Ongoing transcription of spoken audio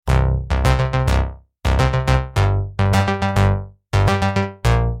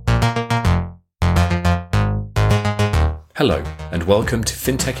Hello, and welcome to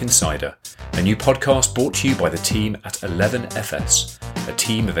FinTech Insider, a new podcast brought to you by the team at 11FS, a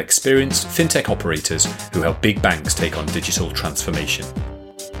team of experienced FinTech operators who help big banks take on digital transformation.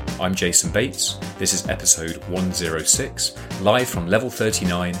 I'm Jason Bates. This is episode 106, live from Level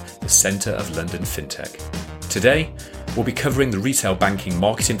 39, the Centre of London FinTech. Today, we'll be covering the retail banking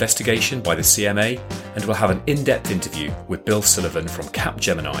market investigation by the CMA, and we'll have an in-depth interview with Bill Sullivan from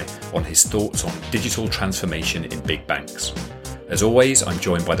Capgemini on his thoughts on digital transformation in big banks. As always, I'm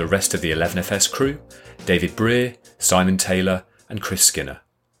joined by the rest of the 11FS crew, David Breer, Simon Taylor, and Chris Skinner.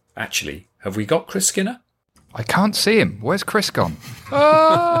 Actually, have we got Chris Skinner? I can't see him. Where's Chris gone?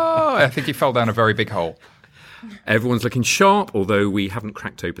 Oh, I think he fell down a very big hole. Everyone's looking sharp, although we haven't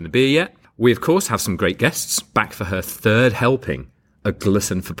cracked open the beer yet. We, of course, have some great guests. Back for her third helping, a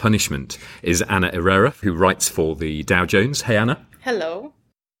glutton for punishment, is Anna Herrera, who writes for the Dow Jones. Hey, Anna. Hello.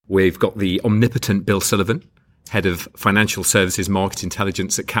 We've got the omnipotent Bill Sullivan, Head of Financial Services Market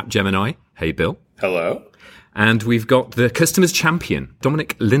Intelligence at Capgemini. Hey, Bill. Hello. And we've got the Customers Champion,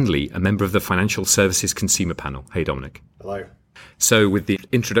 Dominic Lindley, a member of the Financial Services Consumer Panel. Hey, Dominic. Hello. So with the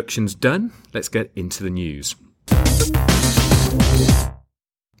introductions done, let's get into the news.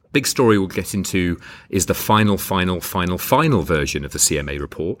 Big story we'll get into is the final version of the CMA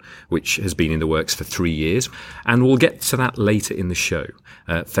report, which has been in the works for 3 years. And we'll get to that later in the show.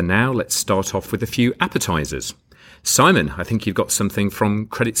 For now, let's start off with a few appetizers. Simon, I think you've got something from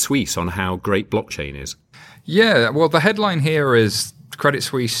Credit Suisse on how great blockchain is. Yeah, well, the headline here is Credit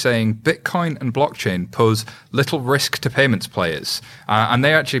Suisse saying Bitcoin and blockchain pose little risk to payments players. And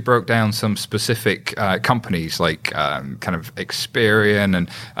they actually broke down some specific companies like kind of Experian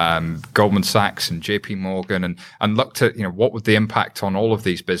and Goldman Sachs and JP Morgan and looked at, what would the impact on all of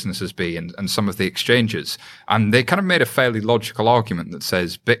these businesses be and some of the exchanges. And they kind of made a fairly logical argument that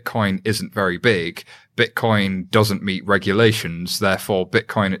says Bitcoin isn't very big. Bitcoin doesn't meet regulations. Therefore,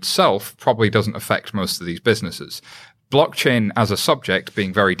 Bitcoin itself probably doesn't affect most of these businesses. Blockchain as a subject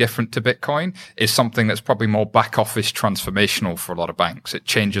being very different to Bitcoin is something that's probably more back office transformational for a lot of banks. It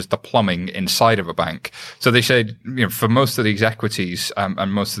changes the plumbing inside of a bank. So they said, for most of these equities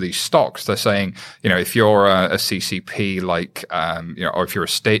and most of these stocks, they're saying, if you're a CCP like, or if you're a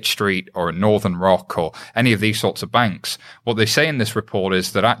State Street or a Northern Rock or any of these sorts of banks, what they say in this report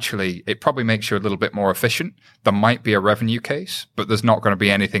is that actually it probably makes you a little bit more efficient. There might be a revenue case, but there's not going to be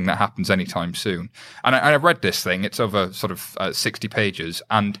anything that happens anytime soon. And I read this thing. It's over sort of 60 pages,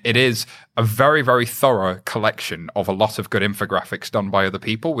 and it is a very, very thorough collection of a lot of good infographics done by other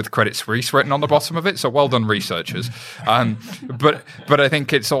people with Credit Suisse written on the bottom of it. So well done, researchers. But I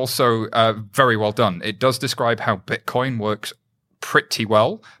think it's also very well done. It does describe how Bitcoin works pretty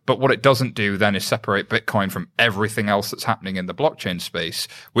well, but what it doesn't do then is separate Bitcoin from everything else that's happening in the blockchain space,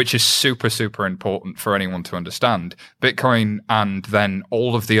 which is super, super important for anyone to understand. Bitcoin and then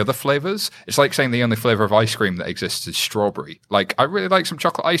all of the other flavors. It's like saying the only flavor of ice cream that exists is strawberry. Like, I really like some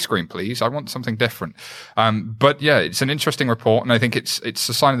chocolate ice cream, please. I want something different. But yeah, it's an interesting report, and I think it's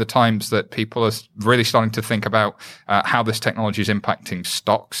a sign of the times that people are really starting to think about how this technology is impacting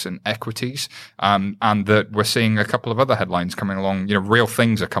stocks and equities, and that we're seeing a couple of other headlines coming along. Real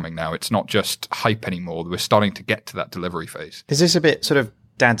things are coming now. It's not just hype anymore. We're starting to get to that delivery phase. is this a bit sort of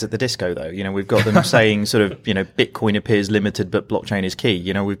dads at the disco, though? We've got them saying sort of, Bitcoin appears limited, but blockchain is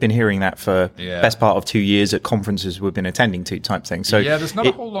key. We've been hearing that for best part of 2 years at conferences we've been attending to type thing. So yeah, there's not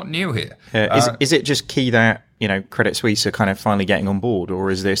a whole lot new here. Is it just key that, Credit Suisse are kind of finally getting on board,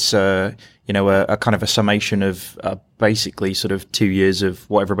 or is this, a kind of a summation of basically sort of 2 years of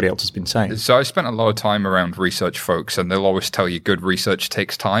what everybody else has been saying? So I spent a lot of time around research folks, and they'll always tell you good research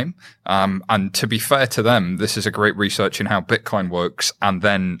takes time. And to be fair to them, this is a great research in how Bitcoin works, and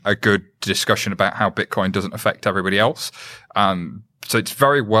then a good discussion about how Bitcoin doesn't affect everybody else. So it's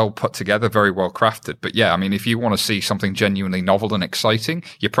very well put together, very well crafted. But yeah, if you want to see something genuinely novel and exciting,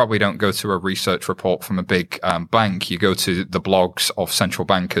 you probably don't go to a research report from a big bank. You go to the blogs of central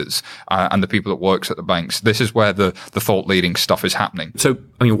bankers and the people that works at the banks. This is where the thought-leading stuff is happening. So,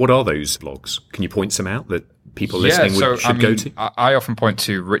 what are those blogs? Can you point some out that people listening should go to? I often point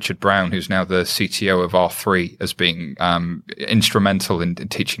to Richard Brown, who's now the CTO of R3, as being instrumental in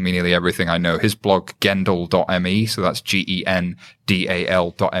teaching me nearly everything I know. His blog, gendal.me, so that's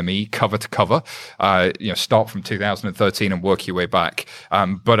GENDAL.me, cover to cover. Start from 2013 and work your way back.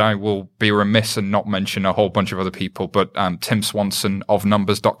 But I will be remiss and not mention a whole bunch of other people. But Tim Swanson of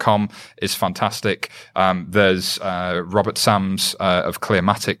numbers.com is fantastic. There's Robert Sams of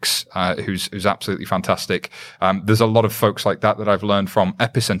Clearmatics, who's absolutely fantastic. There's a lot of folks like that I've learned from.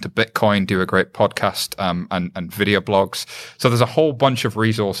 Epicenter Bitcoin do a great podcast and video blogs. So there's a whole bunch of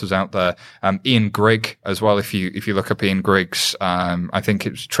resources out there. Ian Grigg as well. If you look up Ian Grigg's, I think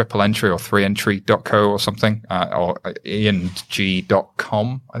it's triple entry or 3entry.co or something, or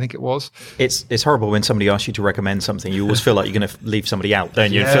iang.com, I think it was. It's horrible when somebody asks you to recommend something. You always feel like you're going to leave somebody out,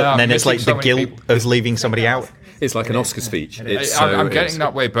 don't you? Yeah, and then it's like the guilt of leaving somebody out. It's like an Oscar speech. I'm getting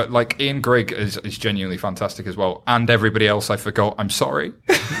that way, but like Ian Grigg is genuinely fantastic as well. And everybody else I forgot, I'm sorry.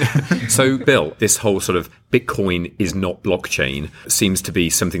 So, Bill, this whole sort of Bitcoin is not blockchain seems to be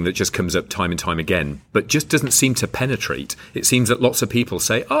something that just comes up time and time again, but just doesn't seem to penetrate. It seems that lots of people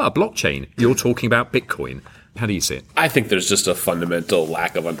say, blockchain, you're talking about Bitcoin. How do you see it? I think there's just a fundamental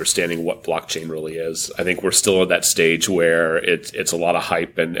lack of understanding what blockchain really is. I think we're still at that stage where it's a lot of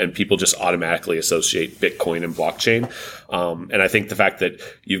hype and people just automatically associate Bitcoin and blockchain. And I think the fact that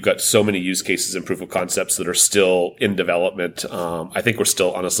you've got so many use cases and proof of concepts that are still in development, I think we're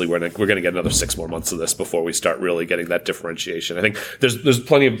still, honestly, we're going to get another 6 more months of this before we start really getting that differentiation. I think there's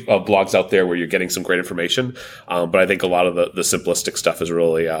plenty of blogs out there where you're getting some great information, but I think a lot of the simplistic stuff is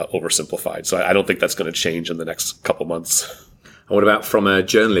really oversimplified. So I don't think that's going to change in the next couple months. And what about from a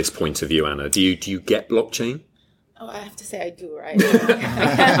journalist point of view, Anna? Do you get blockchain? Oh, I have to say I do, right?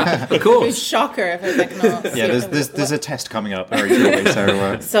 Of course. It's a shocker if I was like, no. Yeah, there's a test coming up very shortly.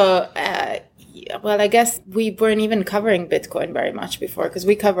 Well, I guess we weren't even covering Bitcoin very much before because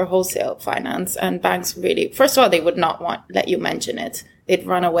we cover wholesale finance and banks really, first of all, they would not let you mention it. They'd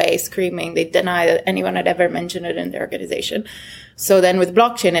run away screaming. They'd deny that anyone had ever mentioned it in their organization. So then with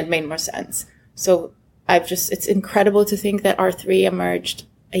blockchain, it made more sense. So it's incredible to think that R3 emerged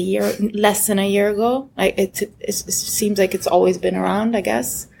less than a year ago. Like it seems like it's always been around, I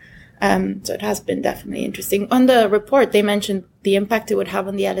guess. So it has been definitely interesting. On the report, they mentioned the impact it would have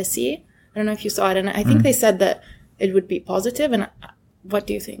on the LSE. I don't know if you saw it, and I think they said that it would be positive. And what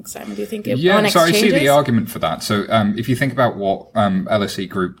do you think, Simon? Do you think so I see the argument for that. So if you think about what LSE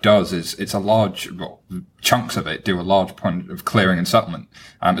Group does, is it's a large chunks of it do a large point of clearing and settlement,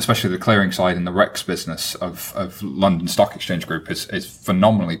 especially the clearing side in the REX business of London Stock Exchange Group is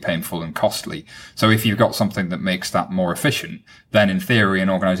phenomenally painful and costly. So if you've got something that makes that more efficient, then in theory, an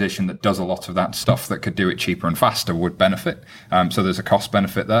organization that does a lot of that stuff that could do it cheaper and faster would benefit. So there's a cost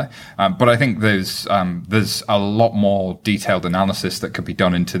benefit there. But I think there's a lot more detailed analysis that could be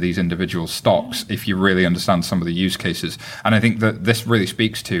done into these individual stocks if you really understand some of the use cases. And I think that this really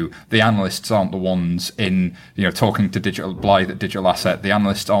speaks to the analysts aren't the ones talking to Blythe at Digital Asset. The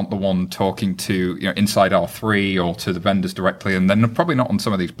analysts aren't the one talking to inside R3 or to the vendors directly, and they're probably not on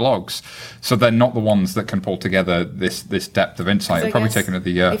some of these blogs. So they're not the ones that can pull together this depth of insight. It'll probably take another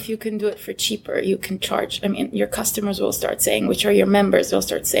year. If you can do it for cheaper, you can charge. I mean, your customers will start saying, which are your members, they'll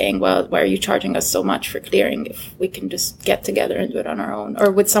start saying, well, why are you charging us so much for clearing if we can just get together and do it on our own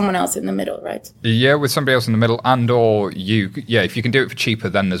or with someone else in the middle, right? Yeah, with somebody else in the middle if you can do it for cheaper,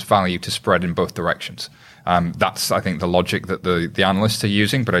 then there's value to spread in both directions. That's, I think, the logic that the analysts are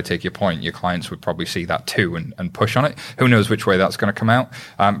using, but I take your point. Your clients would probably see that too and push on it. Who knows which way that's going to come out?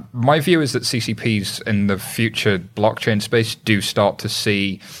 My view is that CCPs in the future blockchain space do start to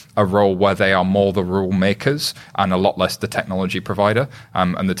see a role where they are more the rule makers and a lot less the technology provider.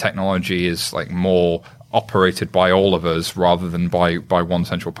 And the technology is like more operated by all of us rather than by one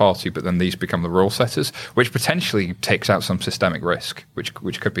central party, but then these become the rule setters, which potentially takes out some systemic risk, which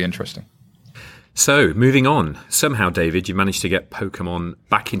could be interesting. So, moving on. Somehow, David, you managed to get Pokemon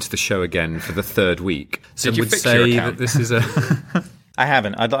back into the show again for the third week. Did you fix your account? That this is a... I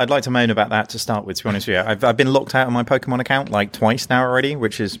haven't. I'd like to moan about that to start with, to be honest with you. I've been locked out of my Pokemon account like twice now already,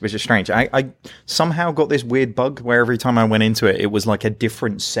 which is strange. I somehow got this weird bug where every time I went into it, it was like a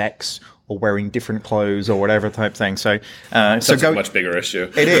different sex or wearing different clothes or whatever type thing. So, That's a much bigger issue.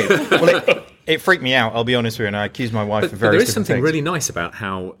 It is. Well, it freaked me out, I'll be honest with you, and I accused my wife of various different things. There is something really nice about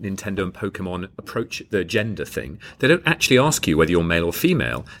how Nintendo and Pokemon approach the gender thing. They don't actually ask you whether you're male or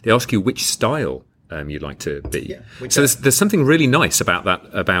female. They ask you which style you'd like to be. Yeah, so there's something really nice about that,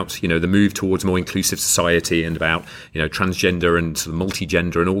 about the move towards a more inclusive society and about transgender and sort of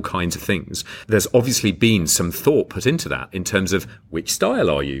multi-gender and all kinds of things. There's obviously been some thought put into that in terms of which style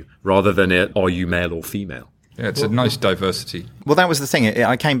are you, rather than are you male or female. Yeah, it's a nice diversity. Well, that was the thing.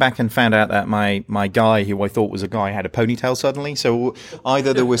 I came back and found out that my guy, who I thought was a guy, had a ponytail suddenly. So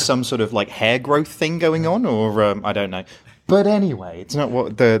either there was some sort of like hair growth thing going on, or I don't know. But anyway, it's not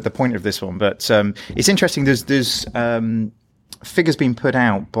what the point of this one. But it's interesting. There's figures being put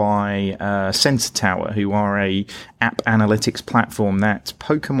out by Sensor Tower, who are a app analytics platform, that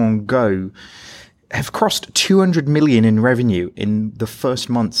Pokemon Go have crossed 200 million in revenue in the first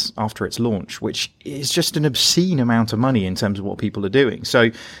months after its launch, which is just an obscene amount of money in terms of what people are doing. So,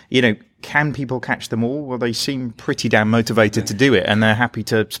 can people catch them all? Well, they seem pretty damn motivated to do it, and they're happy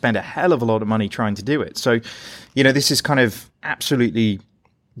to spend a hell of a lot of money trying to do it. So, this is kind of absolutely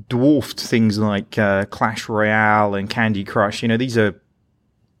dwarfed things like Clash Royale and Candy Crush. These are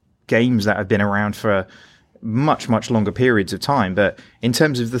games that have been around for much, much longer periods of time. But in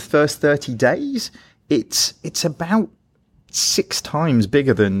terms of the first 30 days, it's about 6 times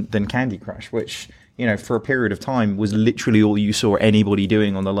bigger than Candy Crush, which, for a period of time was literally all you saw anybody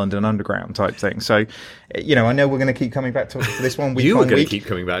doing on the London Underground type thing. So, I know we're going to keep coming back to this one week you on are going week. to keep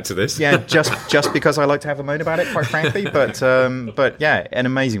coming back to this. Yeah, just because I like to have a moan about it, quite frankly. But yeah, an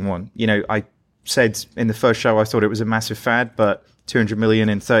amazing one. I said in the first show I thought it was a massive fad, but 200 million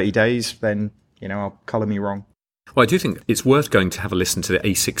in 30 days, then I'll colour me wrong. Well, I do think it's worth going to have a listen to the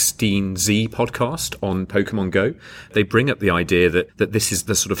A16Z podcast on Pokemon Go. They bring up the idea that this is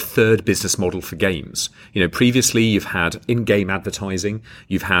the sort of third business model for games. Previously you've had in-game advertising,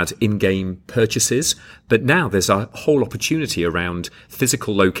 you've had in-game purchases, but now there's a whole opportunity around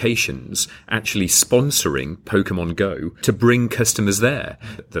physical locations actually sponsoring Pokemon Go to bring customers there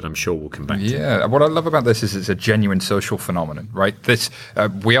that I'm sure we'll come back to. Yeah, what I love about this is it's a genuine social phenomenon, right? This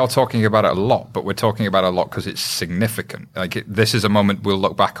we are talking about it a lot, but we're talking about it a lot because it's significant. This is a moment we'll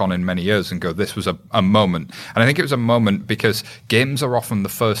look back on in many years and go, this was a moment. And I think it was a moment because games are often the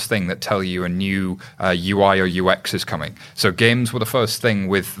first thing that tell you a new UI or UX is coming. So games were the first thing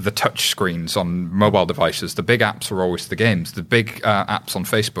with the touch screens on mobile devices. The big apps were always the games. The big apps on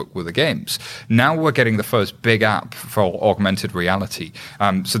Facebook were the games. Now we're getting the first big app for augmented reality.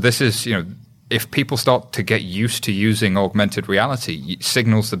 So this is, if people start to get used to using augmented reality, it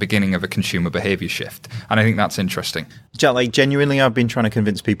signals the beginning of a consumer behavior shift. And I think that's interesting. Genuinely, I've been trying to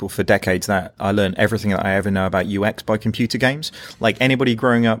convince people for decades that I learned everything that I ever know about UX by computer games. Like anybody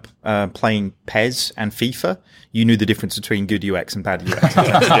growing up playing PES and FIFA, you knew the difference between good UX and bad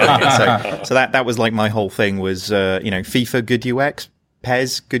UX. So that was like my whole thing was, FIFA, good UX,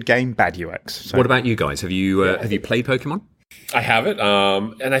 PES, good game, bad UX. So. What about you guys? Have you played Pokemon? I haven't,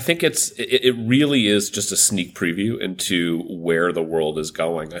 and I think it really is just a sneak preview into where the world is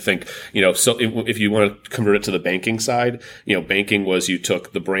going. I think, so if you want to convert it to the banking side, banking was you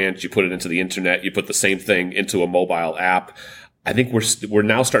took the branch, you put it into the internet, you put the same thing into a mobile app. I think we're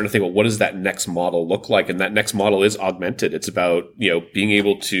now starting to think, well, what does that next model look like? And that next model is augmented. It's about, being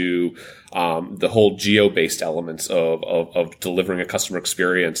able to, the whole geo-based elements of delivering a customer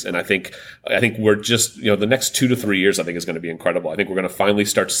experience. And I think we're just, the next 2 to 3 years, I think is going to be incredible. I think we're going to finally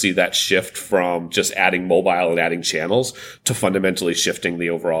start to see that shift from just adding mobile and adding channels to fundamentally shifting the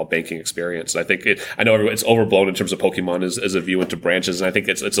overall banking experience. And I think I know it's overblown in terms of Pokemon as a view into branches. And I think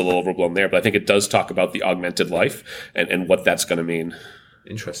it's a little overblown there, but I think it does talk about the augmented life and what that's going to mean.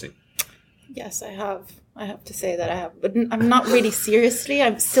 Interesting. Yes, I have to say that I have, but I'm not really seriously.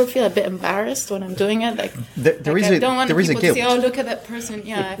 I still feel a bit embarrassed when I'm doing it. I don't want people to say, "Oh, look at that person."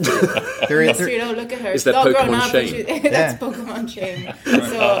 Yeah, I feel oh, look at her. Is that Pokemon shame? That's Pokemon shame.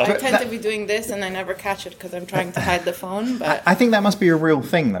 So I tend to be doing this, and I never catch it because I'm trying to hide the phone. But I think that must be a real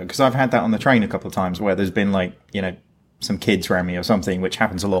thing, though, because I've had that on the train a couple of times where there's been some kids around me or something, which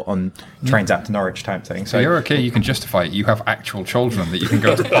happens a lot on trains out to Norwich type thing. So you're okay. You can justify it. You have actual children that you can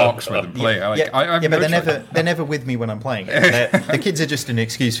go to parks with and play. But they're never with me when I'm playing it. The kids are just an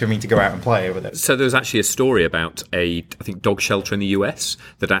excuse for me to go out and play with it. So there was actually a story about I think dog shelter in the US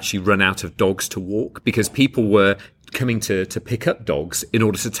that actually run out of dogs to walk because people were coming to pick up dogs in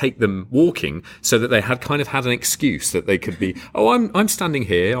order to take them walking so that they had an excuse that they could be, I'm standing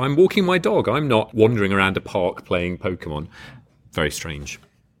here, I'm walking my dog, I'm not wandering around a park playing Pokemon. Very strange.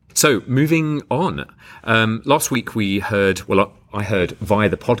 So moving on, last week I heard via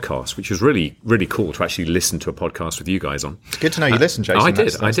the podcast, which was really, really cool to actually listen to a podcast with you guys on. Good to know you listened, Jason. I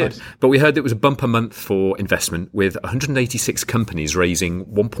did. Nice. But we heard it was a bumper month for investment with 186 companies raising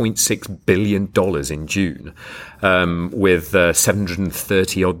 $1.6 billion in June, with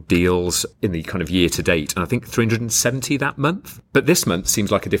 730 odd deals in the kind of year to date. And I think 370 that month. But this month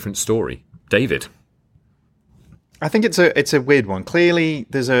seems like a different story. David? I think it's a weird one. Clearly,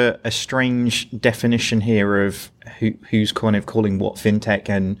 there's a strange definition here of who's kind of calling what fintech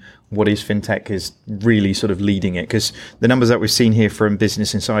and what is fintech is really sort of leading it. Because the numbers that we've seen here from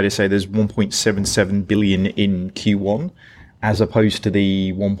Business Insider say there's 1.77 billion in Q1, as opposed to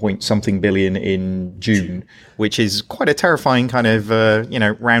the 1 billion in June, which is quite a terrifying kind of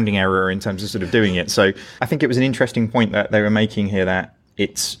rounding error in terms of sort of doing it. So I think it was an interesting point that they were making here that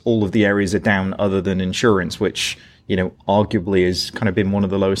it's all of the areas are down other than insurance, which arguably has kind of been one of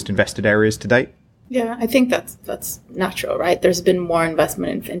the lowest invested areas to date. Yeah, I think that's natural, right? There's been more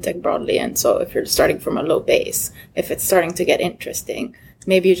investment in fintech broadly, and so if you're starting from a low base, if it's starting to get interesting,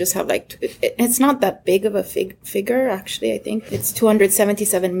 maybe you just have it's not that big of a figure, actually. I think it's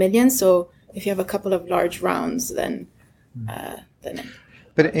 277 million. So if you have a couple of large rounds, then.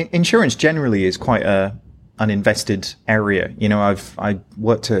 But insurance generally is quite a uninvested area. I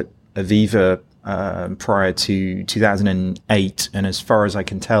worked at Aviva prior to 2008, and as far as I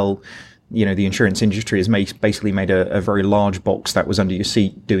can tell, the insurance industry has basically made a very large box that was under your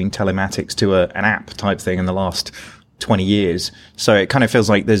seat doing telematics to an app type thing in the last 20 years. So it kind of feels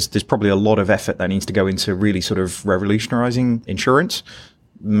like there's probably a lot of effort that needs to go into really sort of revolutionizing insurance.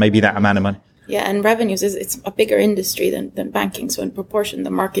 Maybe that amount of money. Yeah, and revenues it's a bigger industry than banking. So in proportion, the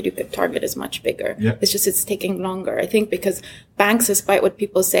market you could target is much bigger. Yeah. It's taking longer. I think because banks, despite what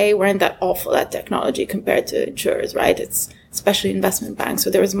people say, weren't that awful at technology compared to insurers, right? It's especially investment banks. So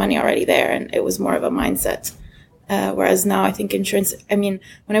there was money already there, and it was more of a mindset. Whereas now I think insurance, when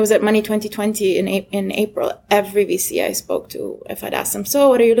I was at Money 2020 in April, every VC I spoke to, if I'd ask them, so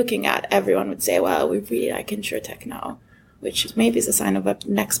what are you looking at? Everyone would say, well, we really like insurtech now. Which maybe is a sign of a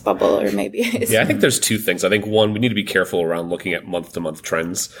next bubble, or maybe it's... Yeah, I think there's two things. I think, one, we need to be careful around looking at month-to-month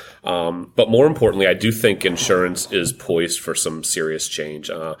trends. But more importantly, I do think insurance is poised for some serious change.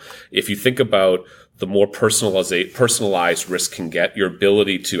 If you think about the more personalized risk can get, your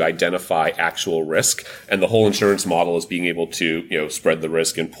ability to identify actual risk, and the whole insurance model is being able to, spread the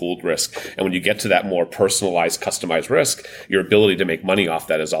risk and pooled risk. And when you get to that more personalized, customized risk, your ability to make money off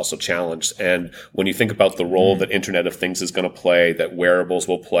that is also challenged. And when you think about the role that Internet of Things is going to play, that wearables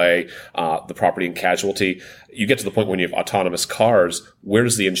will play, the property and casualty, you get to the point when you have autonomous cars, where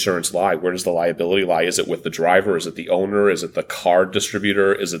does the insurance lie? Where does the liability lie? Is it with the driver? Is it the owner? Is it the car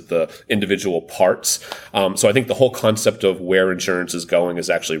distributor? Is it the individual parts? So I think the whole concept of where insurance is going is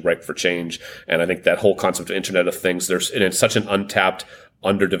actually ripe for change. And I think that whole concept of Internet of Things, it's such an untapped,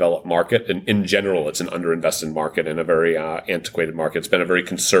 underdeveloped market. And in general, it's an underinvested market and a very antiquated market. It's been a very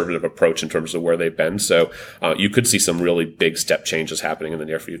conservative approach in terms of where they've been. So you could see some really big step changes happening in the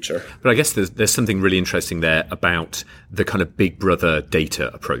near future. But I guess there's something really interesting there about the kind of big brother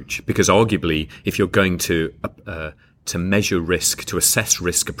data approach, because arguably, if you're going to measure risk, to assess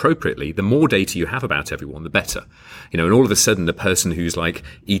risk appropriately, the more data you have about everyone, the better. And all of a sudden, the person who's like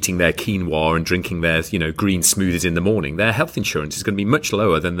eating their quinoa and drinking their, green smoothies in the morning, their health insurance is going to be much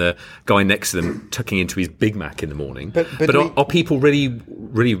lower than the guy next to them tucking into his Big Mac in the morning. But are people really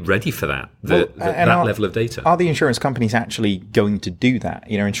ready for that? That level of data? Are the insurance companies actually going to do that?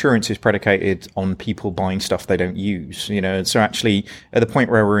 Insurance is predicated on people buying stuff they don't use. So actually, at the point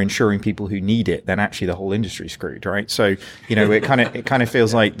where we're insuring people who need it, then actually the whole industry's screwed, right? So, it kind of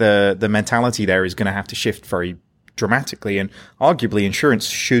feels like the mentality there is going to have to shift very dramatically, and arguably insurance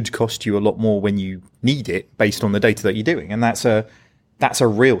should cost you a lot more when you need it based on the data that you're doing. And that's a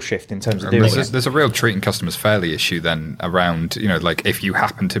real shift in terms of doing it. There's a real treating customers fairly issue then around, if you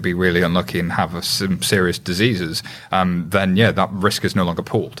happen to be really unlucky and have some serious diseases, then that risk is no longer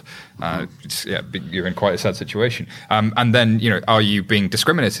pooled. You're in quite a sad situation. And then, are you being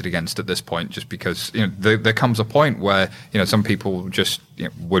discriminated against at this point just because, there comes a point where, some people just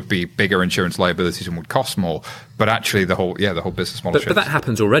would be bigger insurance liabilities and would cost more, but actually the whole business model. But that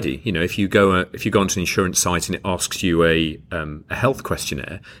happens already. If you go onto an insurance site and it asks you a health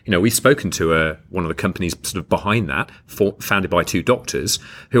questionnaire, we've spoken to one of the companies sort of behind that, founded by two doctors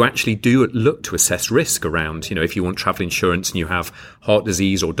who actually do look to assess risk around, if you want travel insurance and you have heart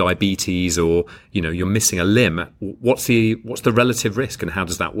disease or diabetes or, you're missing a limb, what's the relative risk and how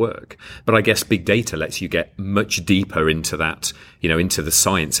does that work? But I guess big data lets you get much deeper into that, into the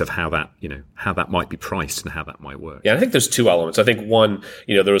science of how that might be priced and how that might work. Yeah, I think there's two elements. I think one,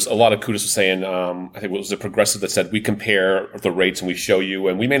 there was a lot of kudos for saying, I think it was the Progressive that said, we compare the rates and we show you,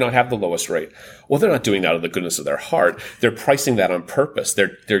 and we may not have the lowest rate. Well, they're not doing that out of the goodness of their heart. They're pricing that on purpose.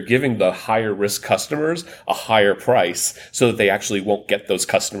 They're giving the higher risk customers a higher price so that they actually won't get those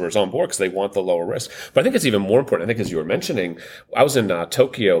customers on board because they want the lower risk. But I think it's even more important. I think, as you were mentioning, I was in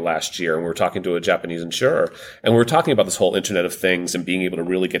Tokyo last year and we were talking to a Japanese insurer, and we were talking about this whole Internet of Things and being able to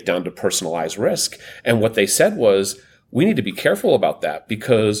really get down to personalized risk. And what they said was, we need to be careful about that,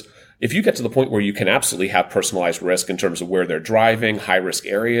 because if you get to the point where you can absolutely have personalized risk in terms of where they're driving, high risk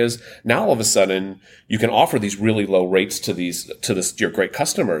areas, now all of a sudden you can offer these really low rates to your great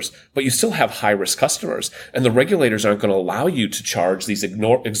customers, but you still have high risk customers, and the regulators aren't going to allow you to charge these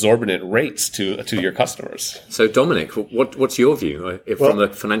exorbitant rates to your customers. So Dominic, what's your view from the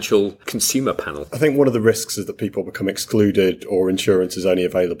financial consumer panel? I think one of the risks is that people become excluded or insurance is only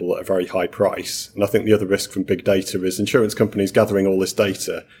available at a very high price. And I think the other risk from big data is insurance companies gathering all this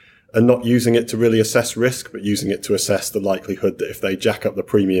data and not using it to really assess risk, but using it to assess the likelihood that if they jack up the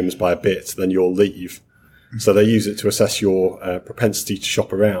premiums by a bit, then you'll leave. So they use it to assess your propensity to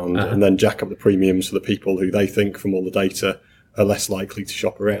shop around and then jack up the premiums for the people who they think from all the data are less likely to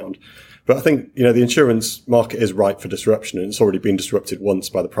shop around. But I think, the insurance market is ripe for disruption, and it's already been disrupted once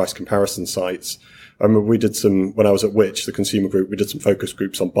by the price comparison sites. I remember when I was at Which, the consumer group, we did some focus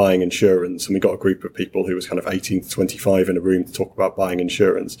groups on buying insurance, and we got a group of people who was kind of 18 to 25 in a room to talk about buying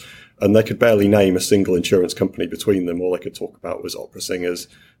insurance. And they could barely name a single insurance company between them. All they could talk about was opera singers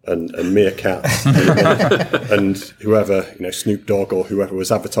and meerkats and whoever, Snoop Dogg or whoever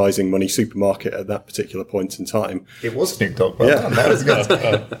was advertising Money Supermarket at that particular point in time. It was Snoop Dogg. Yeah. That was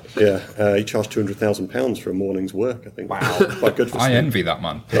good. He charged £200,000 for a morning's work, I think. Wow. Quite good for I Snoop. envy that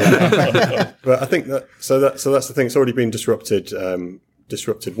man. But I think that's the thing. It's already been disrupted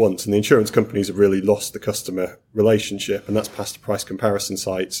once, and the insurance companies have really lost the customer relationship, and that's past the price comparison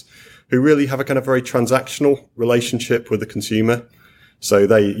sites, who really have a kind of very transactional relationship with the consumer. So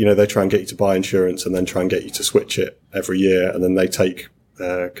they try and get you to buy insurance and then try and get you to switch it every year, and then they take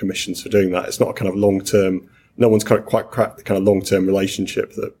commissions for doing that. It's not a kind of long-term. No one's quite cracked the kind of long-term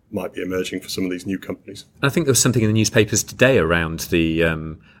relationship that might be emerging for some of these new companies. I think there was something in the newspapers today around the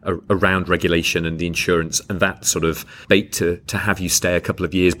around regulation and the insurance, and that sort of bait to have you stay a couple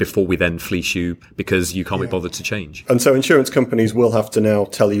of years before we then fleece you because you can't be bothered to change. And so insurance companies will have to now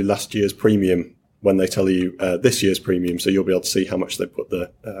tell you last year's premium when they tell you this year's premium, so you'll be able to see how much they put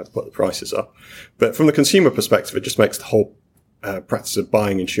the prices up. But from the consumer perspective, it just makes the whole practice of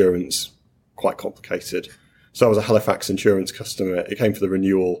buying insurance quite complicated. So I was a Halifax insurance customer. It came for the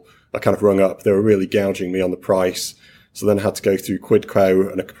renewal. I kind of rung up. They were really gouging me on the price. So then I had to go through Quidco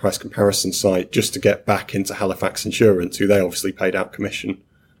and a price comparison site just to get back into Halifax Insurance, who they obviously paid out commission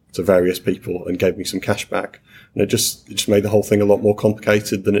to various people and gave me some cash back. And it just made the whole thing a lot more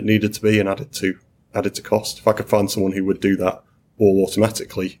complicated than it needed to be and added to cost. If I could find someone who would do that all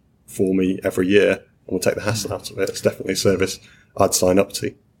automatically for me every year and would take the hassle out of it, it's definitely a service I'd sign up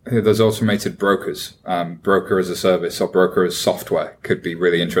to. There's automated brokers, broker as a service or broker as software could be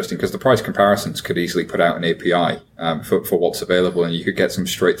really interesting, because the price comparisons could easily put out an API for what's available, and you could get some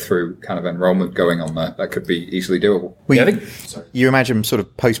straight through kind of enrollment going on there. That could be easily doable. Well, you imagine sort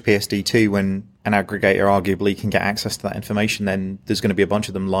of post PSD2 when an aggregator arguably can get access to that information, then there's going to be a bunch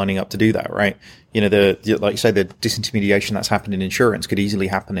of them lining up to do that, right? Like you say, the disintermediation that's happened in insurance could easily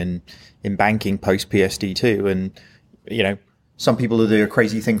happen in banking post PSD2, and some people will do a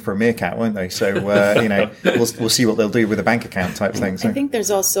crazy thing for a meerkat, won't they? So, we'll see what they'll do with a bank account type thing. So. I think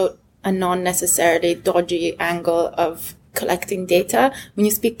there's also a non-necessarily dodgy angle of collecting data. I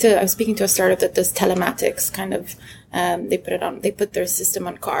was speaking to a startup that does telematics, kind of, they put their system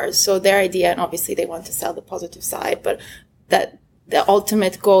on cars. So their idea, and obviously they want to sell the positive side, but that the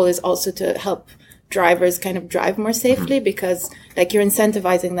ultimate goal is also to help drivers kind of drive more safely, because like you're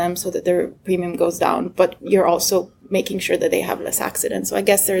incentivizing them so that their premium goes down, but you're also making sure that they have less accidents. So I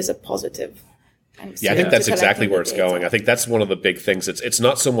guess there is a positive. Yeah, I think that's exactly where it's going. I think that's one of the big things. It's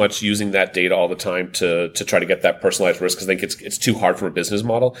not so much using that data all the time to try to get that personalized risk, because I think it's too hard from a business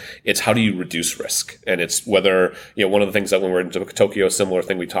model. It's how do you reduce risk? And it's whether, one of the things that when we were in Tokyo, a similar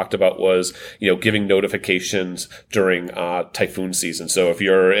thing we talked about was, giving notifications during typhoon season. So if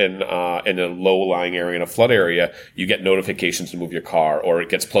you're in a low-lying area, in a flood area, you get notifications to move your car, or it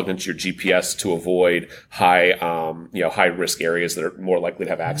gets plugged into your GPS to avoid high risk areas that are more likely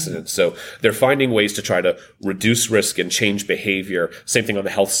to have accidents. So they're finding ways to try to reduce risk and change behavior. Same thing on the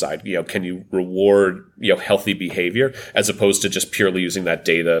health side. Can you reward, healthy behavior as opposed to just purely using that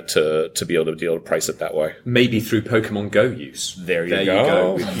data to be able to price it that way? Maybe through Pokemon Go use. There you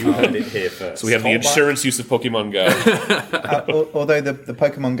go. You heard it here first. So we have the insurance use of Pokemon Go. Although the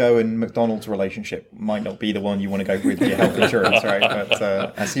Pokemon Go and McDonald's relationship might not be the one you want to go with for your health insurance, right?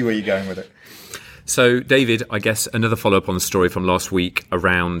 But I see where you're going with it. So, David, I guess another follow-up on the story from last week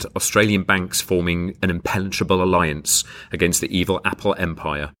around Australian banks forming an impenetrable alliance against the evil Apple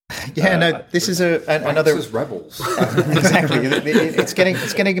empire. Yeah, this is another rebels. Exactly. It's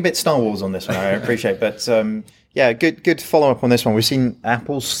getting a bit Star Wars on this one. I appreciate, but good follow-up on this one. We've seen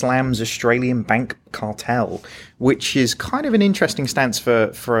Apple slams Australian bank cartel, which is kind of an interesting stance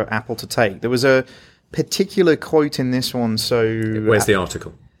for Apple to take. There was a particular quote in this one. So where's the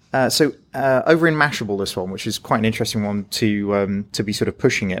article? Over in Mashable, this one, which is quite an interesting one to be sort of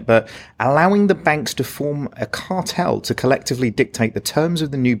pushing it, but allowing the banks to form a cartel to collectively dictate the terms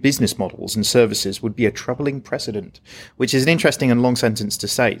of the new business models and services would be a troubling precedent, which is an interesting and long sentence to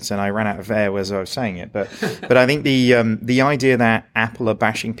say, and I ran out of air as I was saying it. But I think the idea that Apple are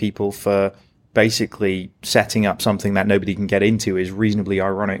bashing people for basically setting up something that nobody can get into is reasonably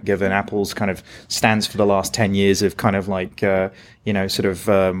ironic, given Apple's kind of stance for the last 10 years of kind of like, sort of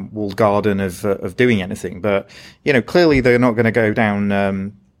walled garden of doing anything. But, clearly they're not going to go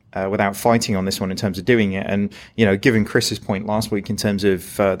down without fighting on this one in terms of doing it. And, given Chris's point last week in terms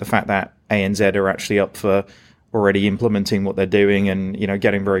of the fact that ANZ are actually up for already implementing what they're doing and,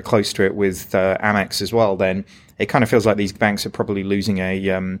 getting very close to it with Amex as well, then it kind of feels like these banks are probably losing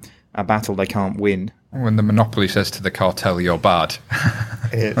a battle they can't win. When the monopoly says to the cartel, "You're bad."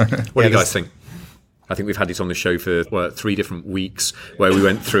 What do you guys think? I think we've had it on the show for 3 different weeks where we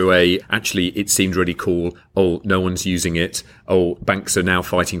went through actually it seemed really cool. Oh, no one's using it. Oh, banks are now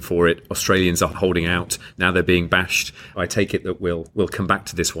fighting for it. Australians are holding out. Now they're being bashed. I take it that we'll come back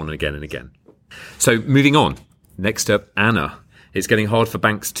to this one again and again. So moving on. Next up, Anna. It's getting hard for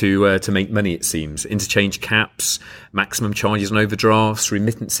banks to make money, it seems. Interchange caps, maximum charges on overdrafts,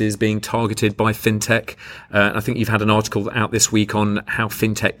 remittances being targeted by fintech. I think you've had an article out this week on how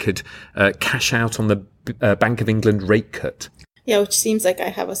fintech could cash out on the Bank of England rate cut. Yeah, which seems like I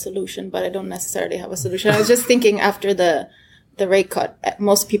have a solution, but I don't necessarily have a solution. I was just thinking after the rate cut,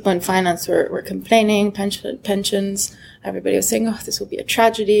 most people in finance were complaining, pensions. Everybody was saying, oh, this will be a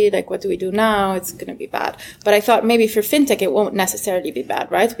tragedy. Like, what do we do now? It's going to be bad. But I thought maybe for fintech, it won't necessarily be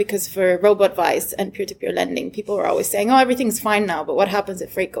bad, right? Because for robo-advice and peer-to-peer lending, people were always saying, oh, everything's fine now. But what happens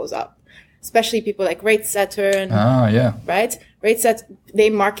if rate goes up? Especially people like RateSetter and, right? RateSet, they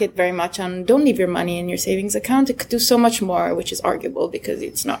market very much on don't leave your money in your savings account. It could do so much more, which is arguable because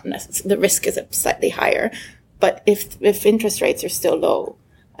it's not the risk is slightly higher. But if interest rates are still low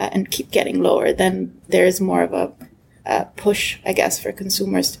and keep getting lower, then there is more of a push, I guess, for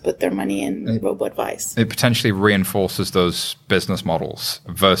consumers to put their money in robo-advice. It potentially reinforces those business models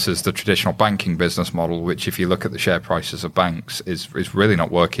versus the traditional banking business model, which if you look at the share prices of banks is really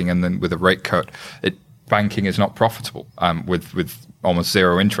not working. And then with a rate cut, banking is not profitable with almost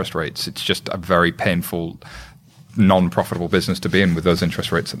zero interest rates. It's just a very painful non-profitable business to be in with those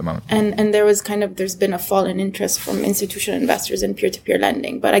interest rates at the moment. And there's been a fall in interest from institutional investors in peer-to-peer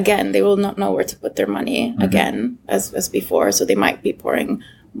lending. But again, they will not know where to put their money again as before. So they might be pouring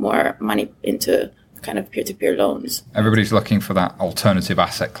more money into kind of peer-to-peer loans. Everybody's looking for that alternative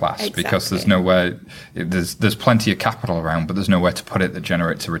asset class because there's nowhere, there's plenty of capital around, but there's nowhere to put it that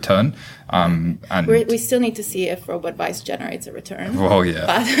generates a return. And we still need to see if robo-advice generates a return. Well,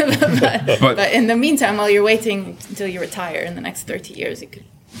 yeah. But in the meantime, while you're waiting until you retire in the next 30 years,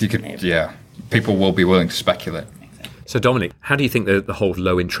 people will be willing to speculate. So, Dominic, how do you think the whole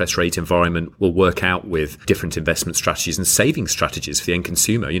low interest rate environment will work out with different investment strategies and saving strategies for the end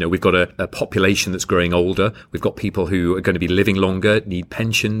consumer? We've got a population that's growing older. We've got people who are going to be living longer, need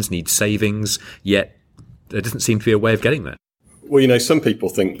pensions, need savings, yet there doesn't seem to be a way of getting there. Well, some people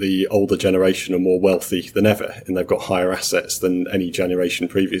think the older generation are more wealthy than ever and they've got higher assets than any generation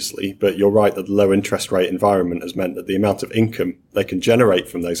previously. But you're right that the low interest rate environment has meant that the amount of income they can generate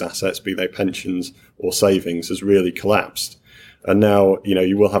from those assets, be they pensions or savings, has really collapsed. And now,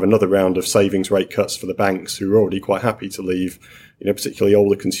 you will have another round of savings rate cuts for the banks who are already quite happy to leave, particularly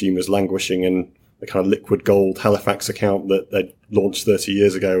older consumers languishing in the kind of liquid gold Halifax account that they launched 30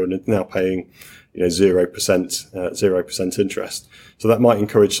 years ago and are now paying 0% interest. So that might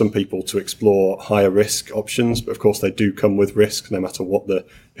encourage some people to explore higher risk options. But of course, they do come with risk. No matter what the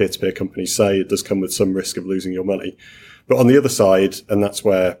peer-to-peer companies say, it does come with some risk of losing your money. But on the other side, and that's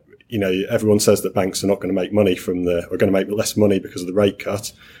where, everyone says that banks are not going to make money are going to make less money because of the rate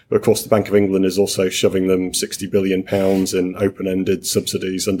cut. But of course, the Bank of England is also shoving them £60 billion in open-ended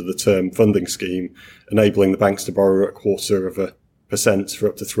subsidies under the Term Funding Scheme, enabling the banks to borrow 0.25% for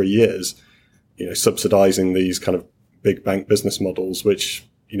up to 3 years. Subsidizing these kind of big bank business models, which,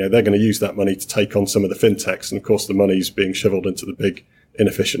 they're going to use that money to take on some of the fintechs. And of course, the money's being shoveled into the big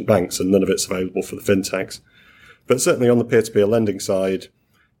inefficient banks and none of it's available for the fintechs. But certainly on the peer-to-peer lending side,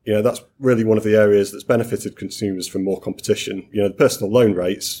 that's really one of the areas that's benefited consumers from more competition. The personal loan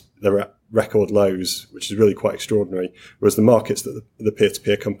rates, they're at record lows, which is really quite extraordinary. Whereas the markets that the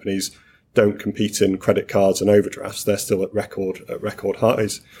peer-to-peer companies don't compete in, credit cards and overdrafts, they're still at record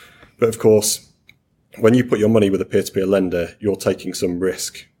highs. But of course, when you put your money with a peer-to-peer lender, you're taking some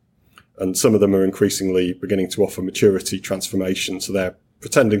risk. And some of them are increasingly beginning to offer maturity transformation. So they're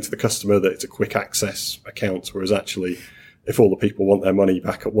pretending to the customer that it's a quick access account, whereas actually, if all the people want their money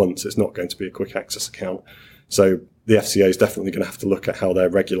back at once, it's not going to be a quick access account. So the FCA is definitely going to have to look at how they're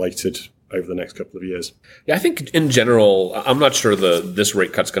regulated over the next couple of years. Yeah, I think in general, I'm not sure this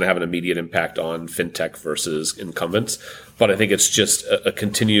rate cut's going to have an immediate impact on fintech versus incumbents. But I think it's just a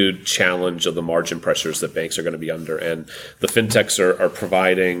continued challenge of the margin pressures that banks are going to be under. And the fintechs are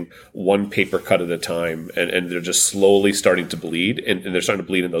providing one paper cut at a time, and they're just slowly starting to bleed, and they're starting to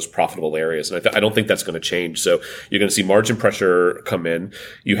bleed in those profitable areas. And I don't think that's going to change. So you're going to see margin pressure come in.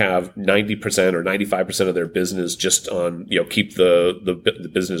 You have 90% or 95% of their business just on, keep the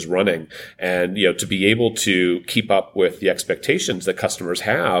business running. And, to be able to keep up with the expectations that customers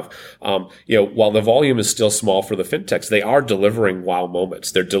have, while the volume is still small for the fintechs, they are delivering wow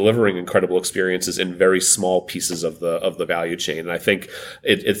moments. They're delivering incredible experiences in very small pieces of the value chain. And I think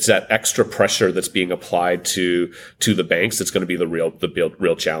it's that extra pressure that's being applied to the banks that's going to be the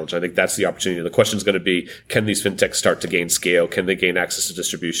real challenge. I think that's the opportunity. The question is going to be, can these fintechs start to gain scale? Can they gain access to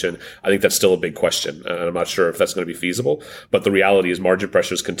distribution? I think that's still a big question. And I'm not sure if that's going to be feasible, but the reality is margin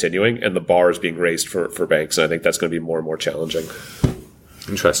pressure is continuing and the bar is being raised for banks. And I think that's going to be more and more challenging.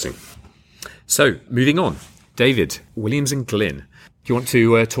 Interesting. So moving on. David, Williams and Glyn. Do you want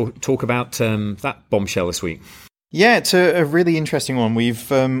to talk about that bombshell this week? Yeah, it's a really interesting one.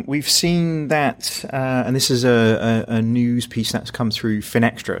 We've seen that, and this is a news piece that's come through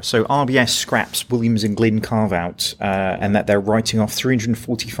Finextra. So RBS scraps Williams and Glyn carve out, and that they're writing off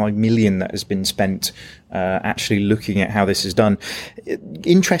 345 million that has been spent actually looking at how this is done.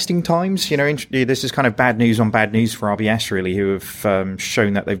 Interesting times, this is kind of bad news on bad news for RBS, really, who have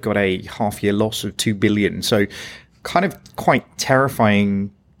shown that they've got a half-year loss of 2 billion. So kind of quite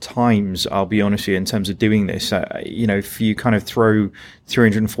terrifying times, I'll be honest with you, in terms of doing this. If you kind of throw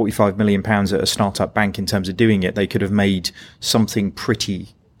 345 million pounds at a startup bank in terms of doing it, they could have made something pretty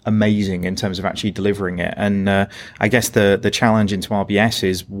amazing in terms of actually delivering it. And I guess the challenge into RBS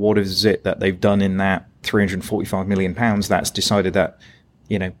is, what is it that they've done in that 345 million pounds that's decided that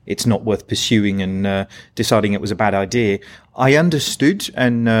it's not worth pursuing, and deciding it was a bad idea. I understood,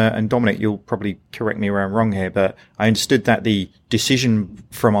 and Dominic, you'll probably correct me where I'm wrong here, but I understood that the decision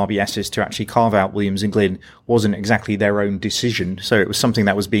from RBS is to actually carve out Williams and Glyn wasn't exactly their own decision. So it was something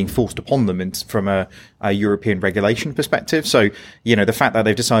that was being forced upon them from a European regulation perspective. So, the fact that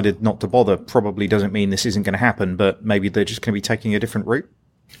they've decided not to bother probably doesn't mean this isn't going to happen, but maybe they're just going to be taking a different route.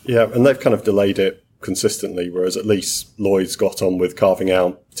 Yeah, and they've kind of delayed it consistently, whereas at least Lloyds got on with carving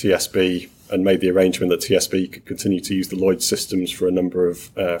out TSB and made the arrangement that TSB could continue to use the Lloyds systems for a number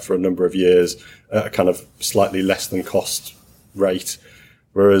of years at a kind of slightly less than cost rate.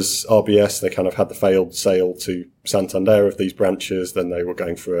 Whereas RBS, they kind of had the failed sale to Santander of these branches, then they were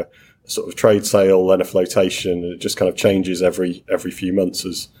going for a sort of trade sale, then a flotation, and it just kind of changes every few months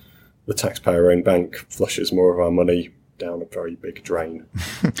as the taxpayer-owned bank flushes more of our money down a very big drain.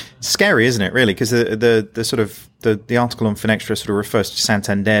 Scary, isn't it, really? Because the sort of the article on Finextra sort of refers to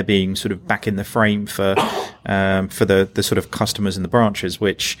Santander being sort of back in the frame for the sort of customers in the branches,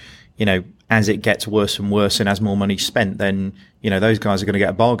 which, as it gets worse and worse and as more money's spent, then, those guys are going to get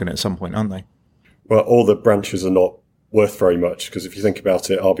a bargain at some point, aren't they? Well, all the branches are not worth very much, because if you think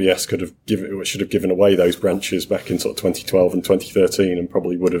about it, RBS should have given away those branches back in sort of 2012 and 2013 and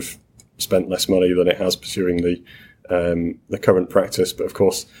probably would have spent less money than it has pursuing the current practice. But of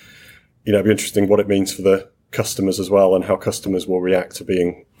course, it'd be interesting what it means for the customers as well, and how customers will react to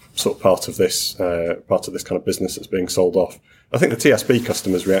being sort of part of this kind of business that's being sold off. I think the TSB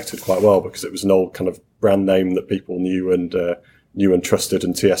customers reacted quite well, because it was an old kind of brand name that people knew and trusted,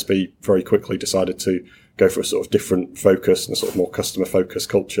 and TSB very quickly decided to go for a sort of different focus and a sort of more customer focused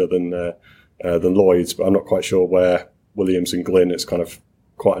culture than Lloyds. But I'm not quite sure where Williams and Glyn, it's kind of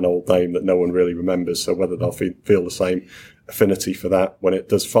quite an old name that no one really remembers. So whether they'll feel the same affinity for that when it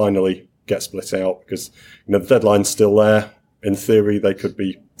does finally get split out, because the deadline's still there. In theory, they could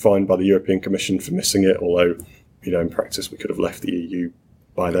be fined by the European Commission for missing it, although in practice we could have left the EU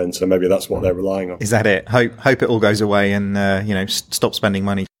by then. So maybe that's what they're relying on. Is that it? Hope it all goes away and stop spending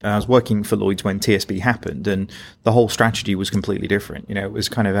money. I was working for Lloyds when TSB happened, and the whole strategy was completely different. It was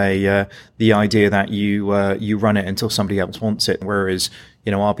kind of the idea that you run it until somebody else wants it, whereas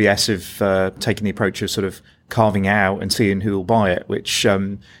RBS have taken the approach of sort of carving out and seeing who will buy it, which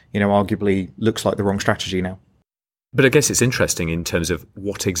arguably looks like the wrong strategy now. But I guess it's interesting in terms of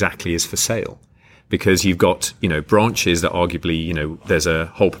what exactly is for sale. Because you've got, branches that arguably, there's a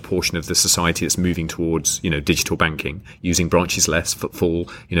whole proportion of the society that's moving towards, digital banking, using branches less, footfall,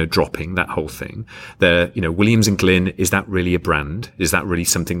 dropping, that whole thing. Williams and Glyn, is that really a brand? Is that really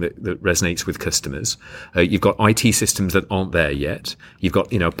something that resonates with customers? You've got IT systems that aren't there yet. You've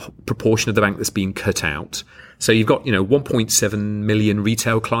got, a proportion of the bank that's being cut out. So you've got, 1.7 million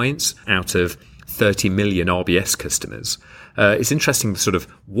retail clients out of 30 million RBS customers. It's interesting sort of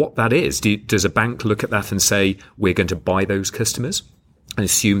what that is. Does a bank look at that and say, we're going to buy those customers? and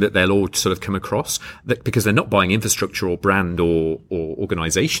assume that they'll all sort of come across that because they're not buying infrastructure or brand or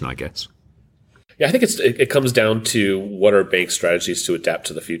organization, I guess. Yeah, I think it comes down to what are bank strategies to adapt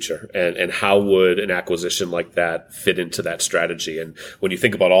to the future, and how would an acquisition like that fit into that strategy? And when you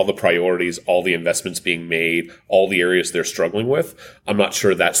think about all the priorities, all the investments being made, all the areas they're struggling with, I'm not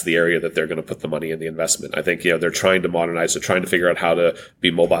sure that's the area that they're going to put the money in the investment. I think, they're trying to modernize. They're trying to figure out how to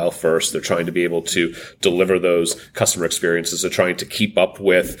be mobile first. They're trying to be able to deliver those customer experiences. They're trying to keep up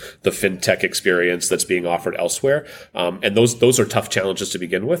with the fintech experience that's being offered elsewhere. And those are tough challenges to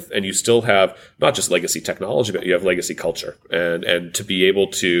begin with. And you still have not just legacy technology, but you have legacy culture, and to be able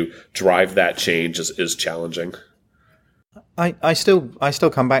to drive that change is challenging. I still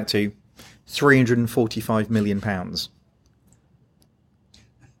come back to £345 million.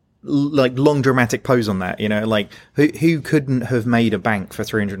 Like long dramatic pose on that, like who couldn't have made a bank for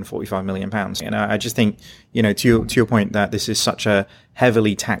 £345 million? I just think, to your point that this is such a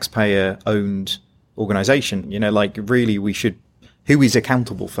heavily taxpayer owned organization, like really we should. Who is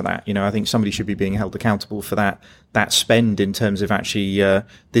accountable for that? I think somebody should be being held accountable for that spend in terms of actually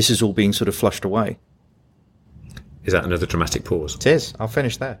this is all being sort of flushed away. Is that another dramatic pause? It is. I'll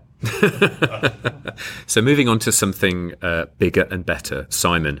finish there. So moving on to something bigger and better,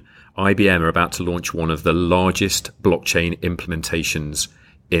 Simon, IBM are about to launch one of the largest blockchain implementations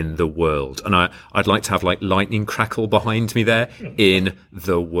in the world. And I'd like to have like lightning crackle behind me there. In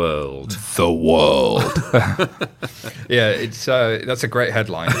the world. The world. Yeah, that's a great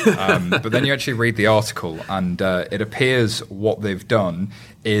headline. But then you actually read the article and it appears what they've done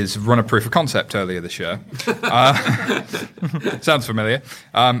is run a proof of concept earlier this year. Sounds familiar.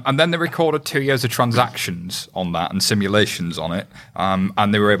 And then they recorded 2 years of transactions on that and simulations on it.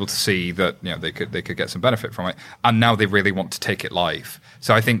 And they were able to see that they could get some benefit from it. And now they really want to take it live.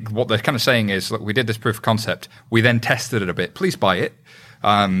 So I think what they're kind of saying is, look, we did this proof of concept. We then tested it a bit. Please buy it.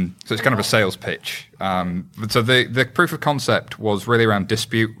 So it's kind of a sales pitch. So the proof of concept was really around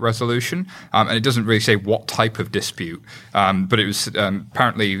dispute resolution, and it doesn't really say what type of dispute, but it was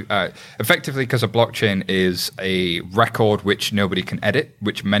apparently effectively because a blockchain is a record which nobody can edit,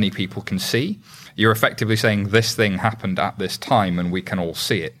 which many people can see. You're effectively saying this thing happened at this time and we can all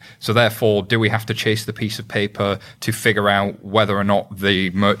see it. So therefore, do we have to chase the piece of paper to figure out whether or not the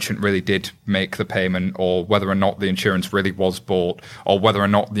merchant really did make the payment, or whether or not the insurance really was bought, or whether or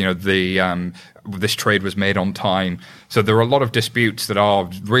not this trade was made on time? So there are a lot of disputes that are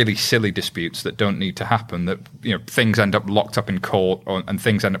really silly disputes that don't need to happen, that things end up locked up in court, and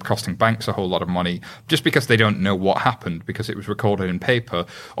things end up costing banks a whole lot of money just because they don't know what happened, because it was recorded in paper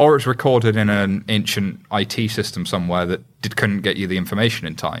or it was recorded in an ancient IT system somewhere that couldn't get you the information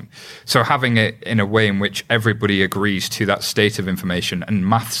in time. So having it in a way in which everybody agrees to that state of information, and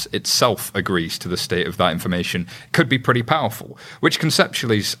maths itself agrees to the state of that information, could be pretty powerful, which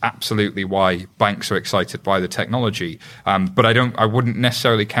conceptually is absolutely why banks are excited by the technology. But I wouldn't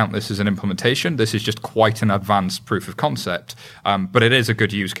necessarily count this as an implementation. This is just quite an advanced proof of concept. But it is a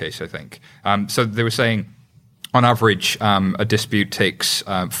good use case, I think. So they were saying, on average, a dispute takes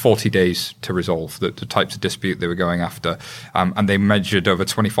 40 days to resolve, the types of dispute they were going after. And they measured over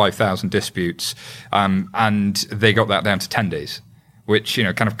 25,000 disputes, and they got that down to 10 days, which,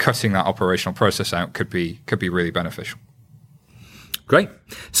 kind of cutting that operational process out could be really beneficial. Great.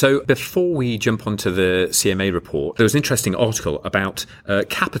 So before we jump onto the CMA report, there was an interesting article about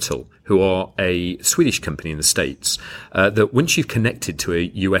Capital, who are a Swedish company in the States, that once you've connected to a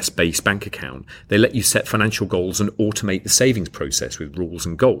US-based bank account, they let you set financial goals and automate the savings process with rules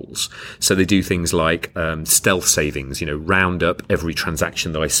and goals. So they do things like stealth savings, round up every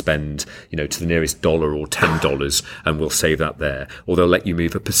transaction that I spend, to the nearest dollar or $10, and we'll save that there. Or they'll let you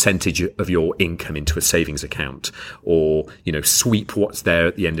move a percentage of your income into a savings account, or, sweep what's there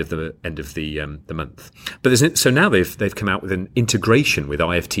at the end of the month. But so now they've come out with an integration with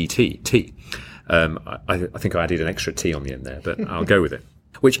IFTTT. I think I added an extra T on the end there, but I'll go with it.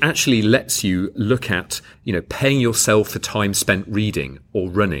 Which actually lets you look at, paying yourself for time spent reading or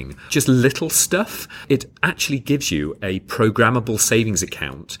running, just little stuff. It actually gives you a programmable savings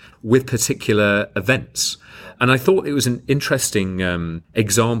account with particular events. And I thought it was an interesting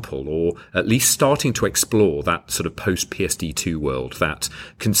example, or at least starting to explore that sort of post-PSD2 world, that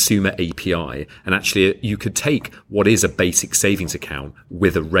consumer API. And actually, you could take what is a basic savings account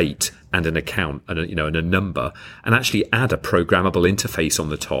with a rate and an account and a number, and actually add a programmable interface on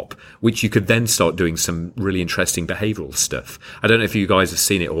the top, which you could then start doing some really interesting behavioral stuff. I don't know if you guys have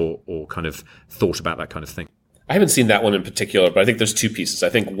seen it or kind of thought about that kind of thing. I haven't seen that one in particular, but I think there's two pieces. I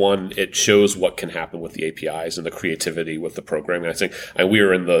think one, it shows what can happen with the APIs and the creativity with the programming. I think we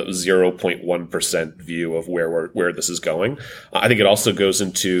are in the 0.1% view of where this is going. I think it also goes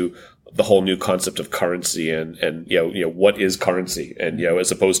into the whole new concept of currency and what is currency? And,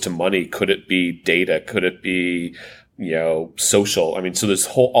 as opposed to money, could it be data? Could it be, social? I mean, so there's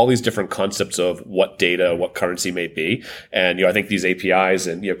all these different concepts of what data, what currency may be. And, I think these APIs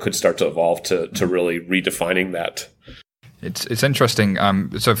could start to evolve to really redefining that. It's interesting.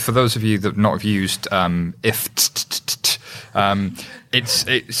 So for those of you that not have used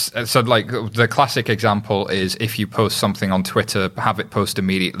it's so like the classic example is if you post something on Twitter, have it post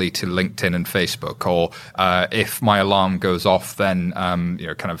immediately to LinkedIn and Facebook, or if my alarm goes off, then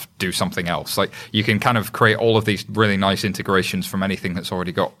kind of do something else. Like you can kind of create all of these really nice integrations from anything that's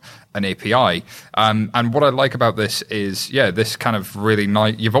already got an API. And what I like about this is, this kind of really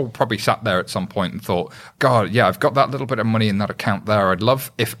nice. You've all probably sat there at some point and thought, God, I've got that little bit of money in that account there. I'd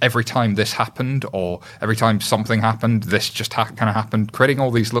love if every time this happened or every time something happened, this just kind of happened. Creating all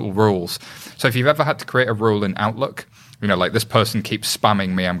these little rules. So if you've ever had to create a rule in Outlook, like this person keeps spamming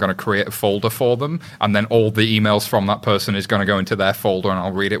me, I'm going to create a folder for them, and then all the emails from that person is going to go into their folder, and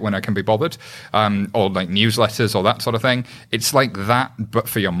I'll read it when I can be bothered, or like newsletters or that sort of thing. It's like that, but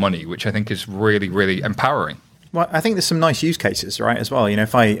for your money, which I think is really, really empowering. Well, I think there's some nice use cases, right, as well.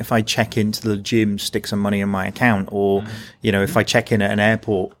 If I check into the gym, stick some money in my account, or, if I check in at an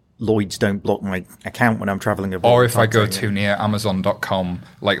airport, Lloyds don't block my account when I'm traveling abroad. Or if I go too near Amazon.com,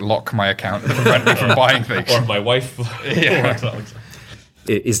 lock my account and prevent me from buying things. Or my wife.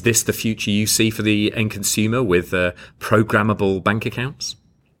 Is this the future you see for the end consumer with programmable bank accounts?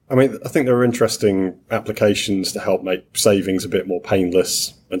 I mean, I think there are interesting applications to help make savings a bit more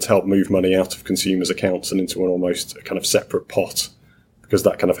painless and to help move money out of consumers' accounts and into an almost kind of separate pot, because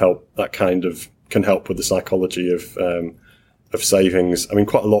that kind of can help with the psychology of savings. I mean,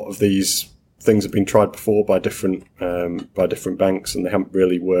 quite a lot of these things have been tried before by different banks, and they haven't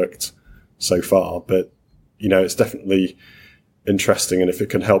really worked so far. But it's definitely interesting, and if it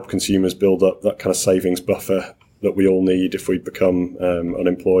can help consumers build up that kind of savings buffer that we all need if we become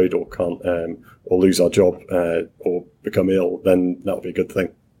unemployed or can't or lose our job or become ill, then that'll be a good thing.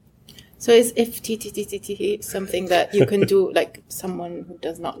 So is FTTTT something that you can do, like someone who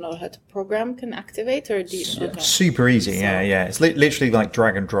does not know how to program can activate, or do you? Okay. Super easy, yeah. It's literally like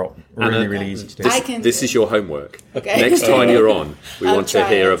drag and drop. Really easy to do. This is your homework. Okay. Next time you're on, we want to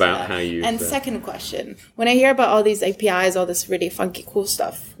hear about how you... And second question, when I hear about all these APIs, all this really funky, cool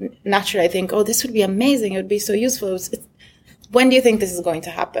stuff, naturally I think, this would be amazing. It would be so useful. When do you think this is going to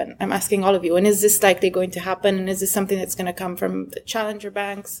happen? I'm asking all of you. And is this likely going to happen? And is this something that's going to come from the challenger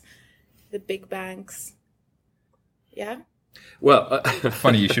banks, the big banks? Yeah? Well,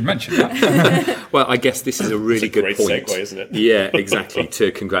 funny you should mention that. Well, I guess this is a really good great point. Segue, isn't it? Yeah, exactly.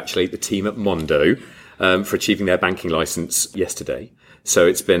 To congratulate the team at Mondo for achieving their banking license yesterday. So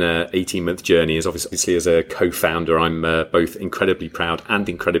it's been an 18-month journey. As obviously as a co-founder, I'm both incredibly proud and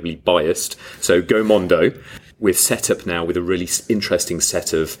incredibly biased. So go Mondo. We're set up now with a really interesting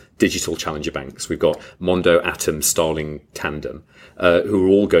set of digital challenger banks. We've got Mondo, Atom, Starling, Tandem, who are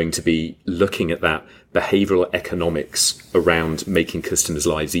all going to be looking at that behavioral economics around making customers'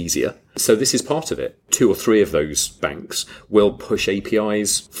 lives easier. So this is part of it. 2 or 3 of those banks will push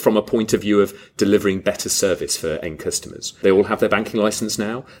APIs from a point of view of delivering better service for end customers. They all have their banking license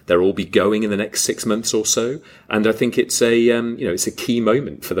now. They'll all be going in the next 6 months or so. And I think it's it's a key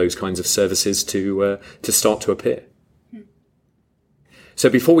moment for those kinds of services to start to appear. So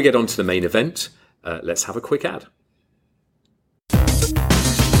before we get on to the main event, let's have a quick ad.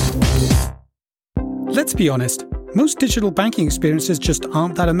 Let's be honest, most digital banking experiences just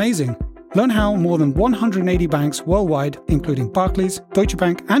aren't that amazing. Learn how more than 180 banks worldwide, including Barclays, Deutsche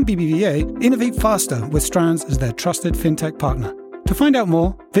Bank and BBVA, innovate faster with Strands as their trusted fintech partner. To find out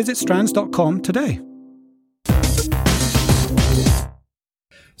more, visit strands.com today.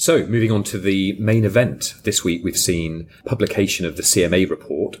 So, moving on to the main event. This week we've seen publication of the CMA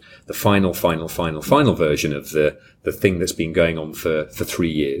report, the final version of the thing that's been going on for 3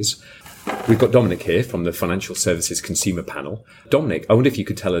 years. We've got Dominic here from the Financial Services Consumer Panel. Dominic, I wonder if you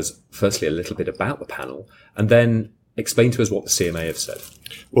could tell us firstly a little bit about the panel and then explain to us what the CMA have said.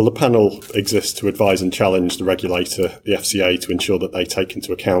 Well, the panel exists to advise and challenge the regulator, the FCA, to ensure that they take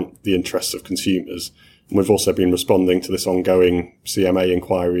into account the interests of consumers. And we've also been responding to this ongoing CMA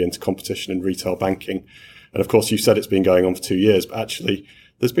inquiry into competition in retail banking. And of course, you said it's been going on for 2 years, but actually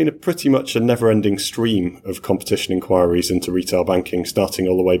there's been pretty much a never-ending stream of competition inquiries into retail banking, starting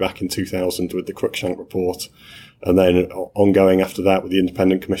all the way back in 2000 with the Cruikshank report, and then ongoing after that with the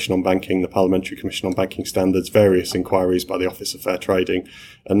Independent Commission on Banking, the Parliamentary Commission on Banking Standards, various inquiries by the Office of Fair Trading,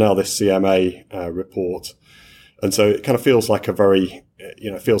 and now this CMA report. And so it kind of feels like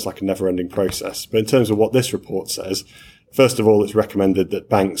feels like a never-ending process. But in terms of what this report says, first of all, it's recommended that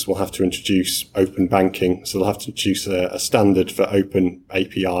banks will have to introduce open banking. So they'll have to introduce a standard for open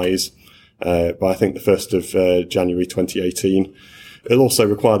APIs by, I think, the 1st of January 2018. It'll also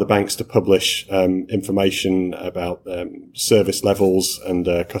require the banks to publish information about service levels and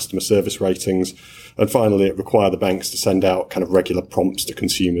customer service ratings. And finally, it require the banks to send out kind of regular prompts to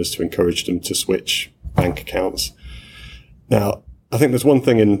consumers to encourage them to switch bank accounts. Now, I think there's one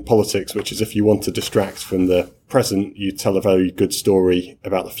thing in politics, which is if you want to distract from the present, you tell a very good story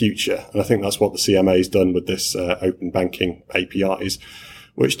about the future. And I think that's what the CMA has done with this open banking APIs,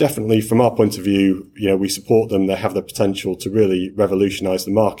 which definitely, from our point of view, we support them. They have the potential to really revolutionize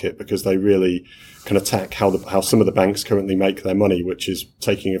the market because they really can attack how some of the banks currently make their money, which is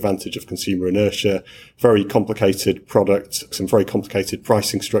taking advantage of consumer inertia, very complicated products, some very complicated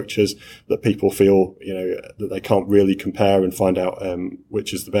pricing structures that people feel, that they can't really compare and find out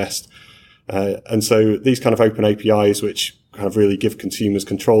which is the best. And so these kind of open APIs, which kind of really give consumers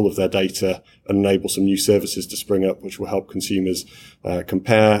control of their data and enable some new services to spring up, which will help consumers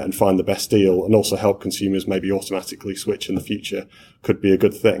compare and find the best deal, and also help consumers maybe automatically switch in the future, could be a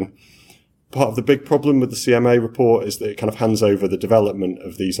good thing. Part of the big problem with the CMA report is that it kind of hands over the development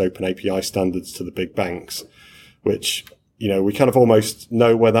of these open API standards to the big banks, which, we kind of almost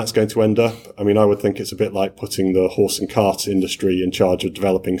know where that's going to end up. I mean, I would think it's a bit like putting the horse and cart industry in charge of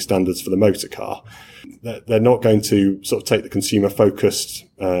developing standards for the motor car. They're not going to sort of take the consumer-focused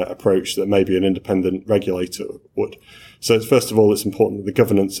approach that maybe an independent regulator would. So first of all, it's important that the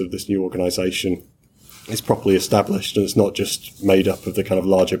governance of this new organisation is properly established and it's not just made up of the kind of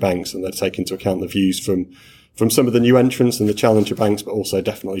larger banks, and they take into account the views from some of the new entrants and the challenger banks, but also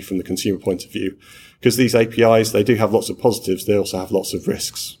definitely from the consumer point of view. Because these APIs, they do have lots of positives. They also have lots of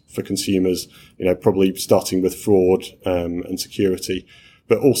risks for consumers, probably starting with fraud and security.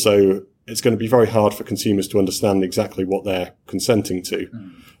 But also, it's going to be very hard for consumers to understand exactly what they're consenting to.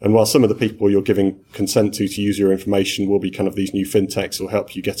 And while some of the people you're giving consent to use your information will be kind of these new fintechs who will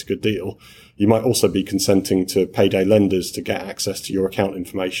help you get a good deal, you might also be consenting to payday lenders to get access to your account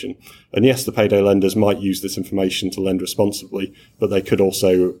information. And yes, the payday lenders might use this information to lend responsibly, but they could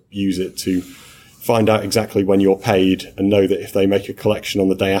also use it to find out exactly when you're paid and know that if they make a collection on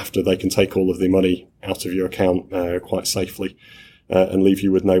the day after, they can take all of the money out of your account quite safely. And leave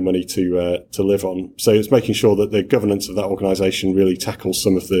you with no money to live on. So it's making sure that the governance of that organisation really tackles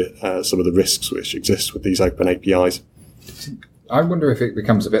some of the risks which exist with these open APIs. I wonder if it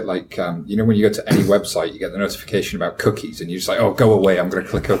becomes a bit like, when you go to any website, you get the notification about cookies and you're just like, oh, go away, I'm going to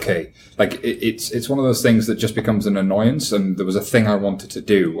click OK. Like, it's one of those things that just becomes an annoyance. And there was a thing I wanted to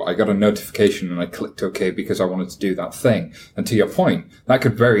do. I got a notification and I clicked OK because I wanted to do that thing. And to your point, that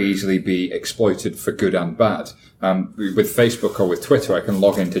could very easily be exploited for good and bad. With Facebook or with Twitter, I can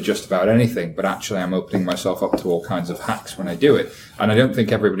log into just about anything, but actually I'm opening myself up to all kinds of hacks when I do it. And I don't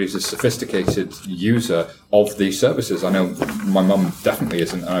think everybody's a sophisticated user of these services. I know my mum definitely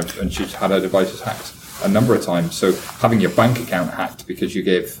isn't, and she's had her devices hacked a number of times. So having your bank account hacked because you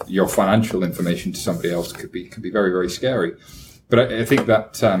gave your financial information to somebody else could be very, very scary. But I think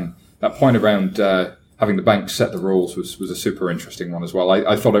that point around having the bank set the rules was a super interesting one as well.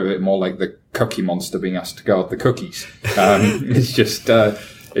 I thought of it more like the cookie monster being asked to guard the cookies. It's just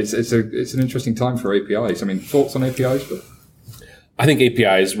it's an interesting time for APIs. I mean, thoughts on APIs? But I think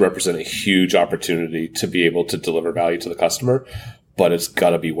APIs represent a huge opportunity to be able to deliver value to the customer, but it's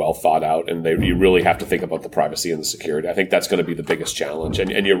got to be well thought out, and you really have to think about the privacy and the security. I think that's going to be the biggest challenge.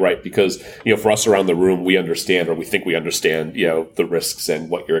 And you're right, because, for us around the room, we understand, or we think we understand, the risks and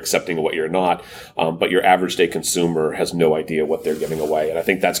what you're accepting and what you're not. But your average day consumer has no idea what they're giving away. And I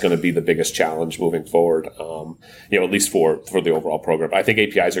think that's going to be the biggest challenge moving forward, at least for the overall program. I think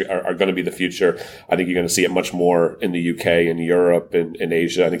APIs are going to be the future. I think you're going to see it much more in the UK and Europe and in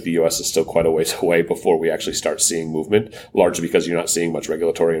Asia. I think the US is still quite a ways away before we actually start seeing movement, largely because you're not seeing much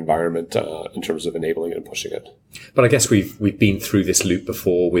regulatory environment in terms of enabling it and pushing it. But I guess we've been through this loop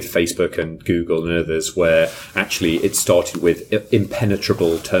before with Facebook and Google and others, where actually it started with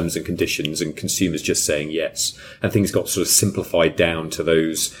impenetrable terms and conditions and consumers just saying yes, and things got sort of simplified down to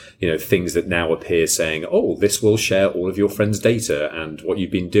those things that now appear saying, oh, this will share all of your friends' data and what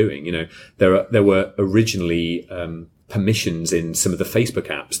you've been doing. There were originally permissions in some of the Facebook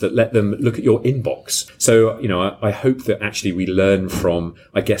apps that let them look at your inbox. So, I hope that actually we learn from,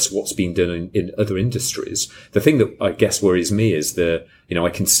 I guess, what's been done in other industries. The thing that I guess worries me is I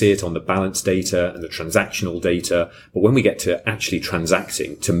can see it on the balance data and the transactional data, but when we get to actually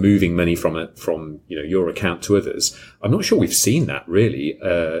transacting, to moving money from your account to others, I'm not sure we've seen that really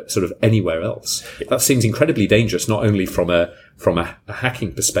sort of anywhere else. That seems incredibly dangerous, not only from a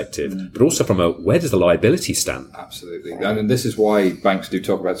hacking perspective, but also from where does the liability stand? Absolutely, and this is why banks do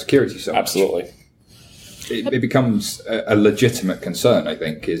talk about security so much. Absolutely. It becomes a legitimate concern, I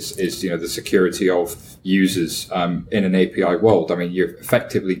think, is the security of users in an API world. I mean, you're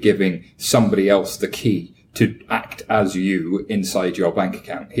effectively giving somebody else the key to act as you inside your bank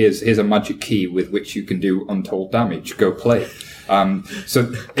account. Here's a magic key with which you can do untold damage. Go play.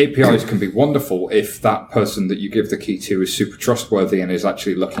 So APIs can be wonderful if that person that you give the key to is super trustworthy and is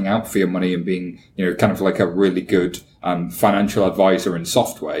actually looking out for your money and being, kind of like a really good financial advisor in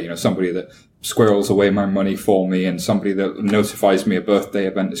software. Somebody that squirrels away my money for me and somebody that notifies me a birthday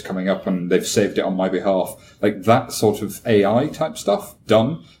event is coming up and they've saved it on my behalf. Like that sort of AI type stuff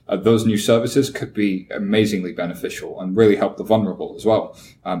done, those new services could be amazingly beneficial and really help the vulnerable as well.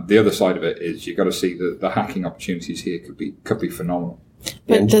 The other side of it is you've got to see the hacking opportunities here could be phenomenal.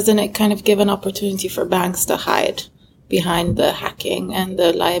 But doesn't it kind of give an opportunity for banks to hide behind the hacking and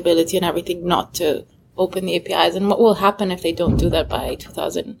the liability and everything, not to open the APIs? And what will happen if they don't do that by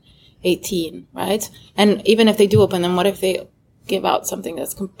 2018, right? And even if they do open them, what if they give out something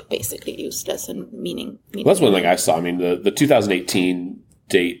that's basically useless and meaning? Well, that's one thing I saw. I mean, the 2018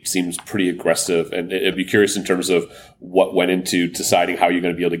 date seems pretty aggressive, and I'd be curious in terms of what went into deciding how you're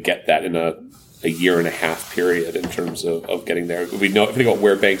going to be able to get that in a year and a half period in terms of getting there. We know, if you think about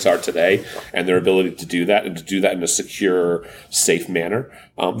where banks are today and their ability to do that and to do that in a secure, safe manner,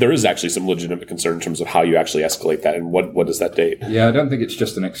 there is actually some legitimate concern in terms of how you actually escalate that and what is that date? Yeah, I don't think it's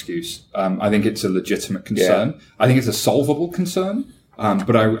just an excuse. I think it's a legitimate concern. Yeah. I think it's a solvable concern,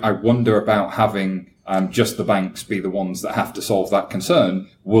 but I wonder about having just the banks be the ones that have to solve that concern.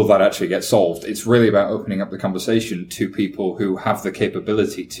 Will that actually get solved? It's really about opening up the conversation to people who have the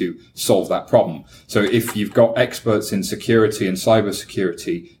capability to solve that problem. So if you've got experts in security and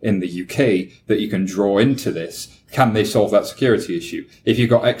cybersecurity in the UK that you can draw into this, can they solve that security issue? If you've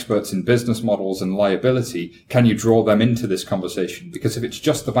got experts in business models and liability, can you draw them into this conversation? Because if it's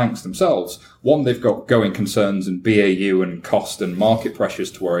just the banks themselves, one, they've got going concerns and BAU and cost and market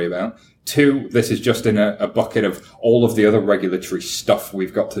pressures to worry about. Two, this is just in a bucket of all of the other regulatory stuff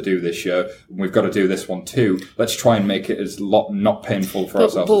we've got to do this year. We've got to do this one too. Let's try and make it as not painful for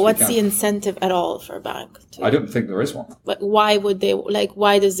ourselves. But what's the incentive at all for a bank? I don't think there is one. But why would they,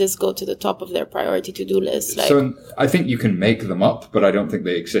 why does this go to the top of their priority to-do list? So I think you can make them up, but I don't think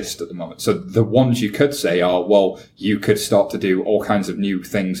they exist at the moment. So the ones you could say are, well, you could start to do all kinds of new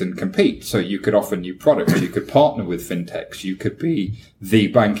things and compete. So you could offer new products. You could partner with fintechs. You could be the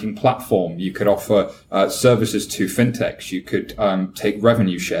banking platform. You could offer services to fintechs. You could take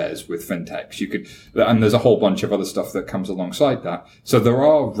revenue shares with fintechs. You could, and there's a whole bunch of other stuff that comes alongside that. So there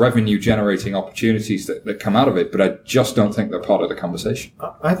are revenue generating opportunities that come out of it, but I just don't think they're part of the conversation.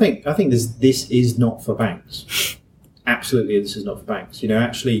 I think this is not for banks. Absolutely, this is not for banks.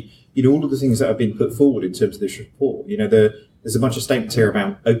 Actually, all of the things that have been put forward in terms of this report. There's a bunch of statements here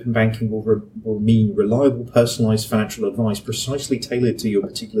about open banking will mean reliable, personalised financial advice precisely tailored to your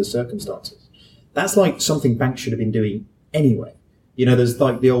particular circumstances. That's like something banks should have been doing anyway. There's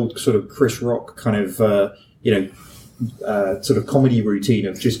like the old sort of Chris Rock kind of, sort of comedy routine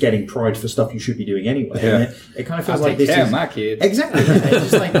of just getting pride for stuff you should be doing anyway. Yeah. And it kind of feels like this is my kids. Exactly.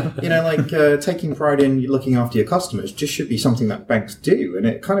 It's just like taking pride in looking after your customers just should be something that banks do. And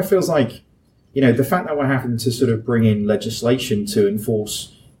it kind of feels like the fact that we're having to sort of bring in legislation to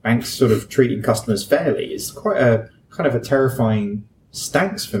enforce banks sort of treating customers fairly is quite a kind of a terrifying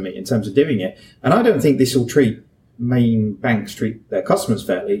stance for me in terms of doing it. And I don't think this will mean banks treat their customers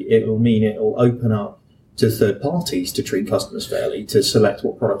fairly. It will mean it will open up to third parties to treat customers fairly, to select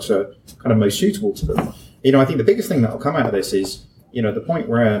what products are kind of most suitable to them. I think the biggest thing that will come out of this is, the point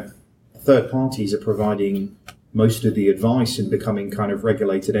where third parties are providing most of the advice and becoming kind of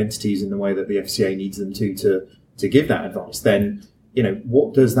regulated entities in the way that the FCA needs them to give that advice. Then,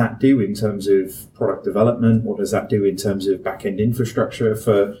 what does that do in terms of product development? What does that do in terms of back-end infrastructure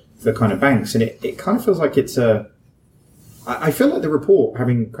for kind of banks? And it kind of feels like it's I feel like the report,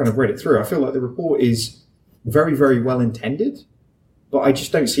 having kind of read it through, I feel like the report is very, very well intended, but I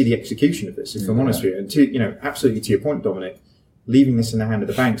just don't see the execution of this, if I'm honest with you. And absolutely to your point, Dominic, leaving this in the hand of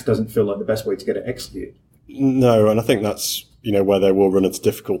the banks doesn't feel like the best way to get it executed. No, and I think that's where they will run into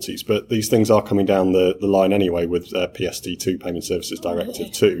difficulties. But these things are coming down the line anyway with PSD2, Payment Services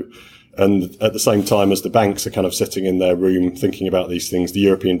Directive 2. And at the same time as the banks are kind of sitting in their room thinking about these things, the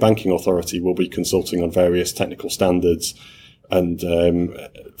European Banking Authority will be consulting on various technical standards and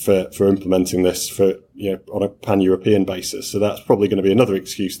for implementing this on a pan-European basis. So that's probably going to be another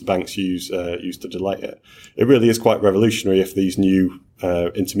excuse the banks use to delay it. It really is quite revolutionary if these new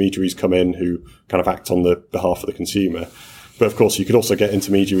intermediaries come in who kind of act on the behalf of the consumer. But of course, you could also get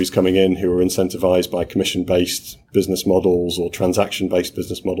intermediaries coming in who are incentivized by commission-based business models or transaction-based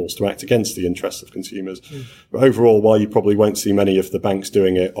business models to act against the interests of consumers. But overall, while you probably won't see many of the banks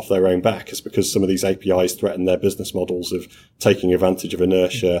doing it off their own back, it's because some of these APIs threaten their business models of taking advantage of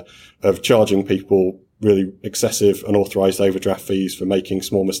inertia, of charging people really excessive unauthorized overdraft fees for making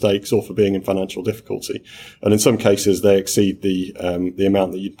small mistakes or for being in financial difficulty. And in some cases, they exceed the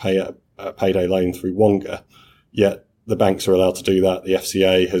amount that you'd pay at a payday loan through Wonga. Yet the banks are allowed to do that. The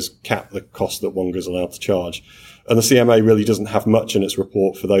FCA has capped the cost that Wonga is allowed to charge. And the CMA really doesn't have much in its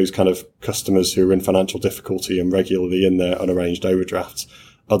report for those kind of customers who are in financial difficulty and regularly in their unarranged overdrafts,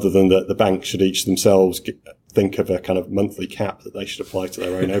 other than that the banks should each themselves think of a kind of monthly cap that they should apply to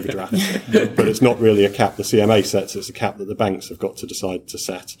their own overdraft. But it's not really a cap the CMA sets, it's a cap that the banks have got to decide to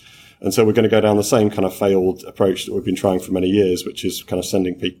set. And so we're going to go down the same kind of failed approach that we've been trying for many years, which is kind of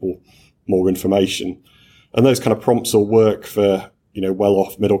sending people more information. And those kind of prompts will work for,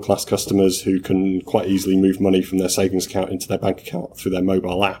 well-off middle-class customers who can quite easily move money from their savings account into their bank account through their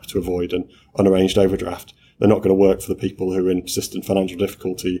mobile app to avoid an unarranged overdraft. They're not going to work for the people who are in persistent financial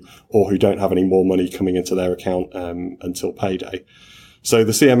difficulty or who don't have any more money coming into their account until payday. So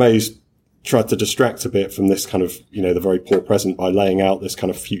the CMA's tried to distract a bit from this kind of, the very poor present by laying out this kind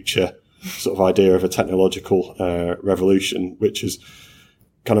of future sort of idea of a technological revolution, which is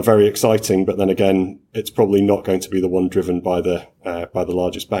kind of very exciting, but then again, it's probably not going to be the one driven by the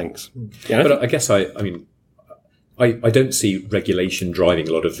largest banks. Yeah, but I guess I don't see regulation driving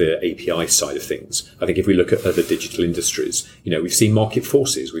a lot of the API side of things. I think if we look at other digital industries, we've seen market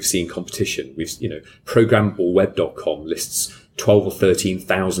forces, we've seen competition, programmableweb.com lists 12 or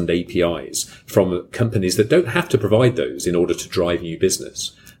 13,000 APIs from companies that don't have to provide those in order to drive new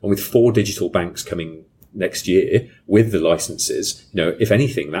business. And with 4 digital banks coming next year with the licenses, if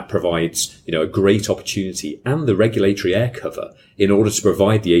anything, that provides, a great opportunity and the regulatory air cover in order to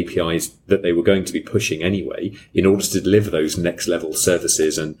provide the APIs that they were going to be pushing anyway, in order to deliver those next level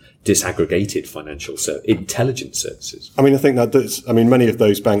services and disaggregated financial intelligence services. I think many of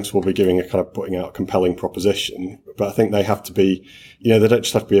those banks will be putting out a compelling proposition, but I think they have to be, they don't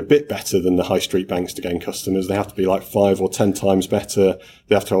just have to be a bit better than the high street banks to gain customers. They have to be like 5 or 10 times better.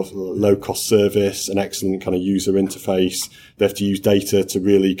 They have to have low cost service, an excellent kind of user interface. They have to use data to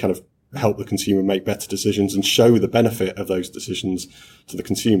really kind of help the consumer make better decisions and show the benefit of those decisions to the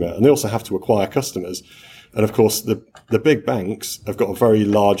consumer. And they also have to acquire customers. And of course, the big banks have got a very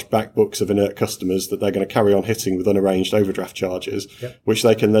large back books of inert customers that they're going to carry on hitting with unarranged overdraft charges, which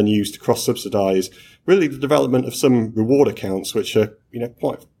they can then use to cross-subsidize really the development of some reward accounts, which are,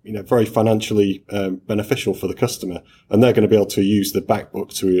 quite, very financially beneficial for the customer. And they're going to be able to use the back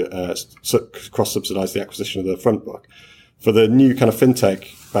book to cross-subsidize the acquisition of the front book. For the new kind of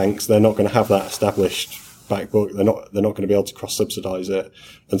fintech banks, they're not going to have that established back book. They're not going to be able to cross-subsidize it.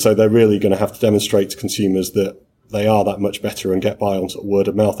 And so they're really going to have to demonstrate to consumers that they are that much better and get by on sort of word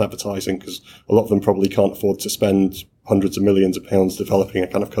of mouth advertising, because a lot of them probably can't afford to spend hundreds of millions of pounds developing a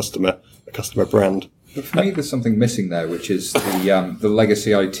kind of customer brand. But for me, there's something missing there, which is the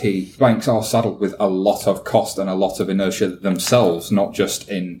legacy IT. Banks are saddled with a lot of cost and a lot of inertia themselves, not just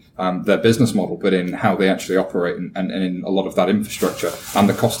in their business model, but in how they actually operate and in a lot of that infrastructure. And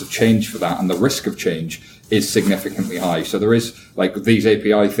the cost of change for that and the risk of change is significantly high. So there is, these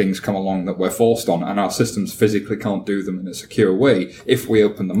API things come along that we're forced on, and our systems physically can't do them in a secure way. If we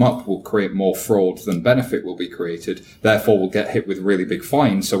open them up, we'll create more fraud than benefit will be created. Therefore, we'll get hit with really big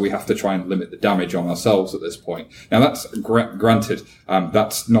fines. So we have to try and limit the damage on ourselves at this point. Now, that's granted.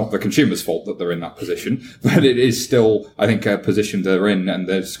 That's not the consumer's fault that they're in that position, but it is still, I think, a position they're in, and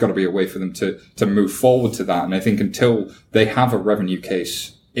there's got to be a way for them to move forward to that. And I think until they have a revenue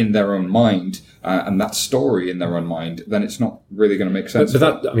case in their own mind and that story in their own mind, then it's not really going to make sense.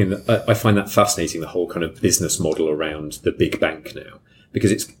 But I find that fascinating, the whole kind of business model around the big bank now,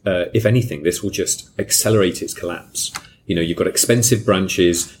 because it's, if anything, this will just accelerate its collapse. You've got expensive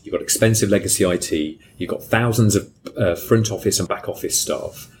branches, you've got expensive legacy IT, you've got thousands of front office and back office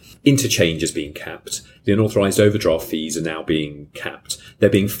staff. Interchange is being capped. The unauthorized overdraft fees are now being capped. They're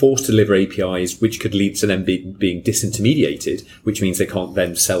being forced to deliver APIs, which could lead to them being disintermediated, which means they can't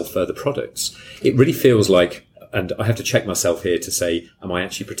then sell further products. It really feels like and I have to check myself here to say, am I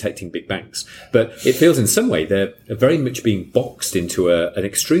actually protecting big banks? But it feels in some way they're very much being boxed into an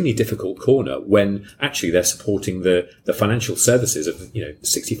extremely difficult corner when actually they're supporting the financial services of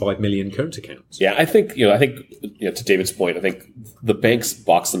 65 million current accounts. Yeah, I think to David's point, I think the banks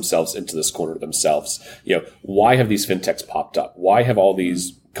box themselves into this corner themselves. Why have these fintechs popped up? Why have all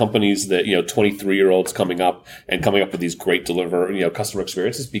these companies that 23-year-olds coming up with these great customer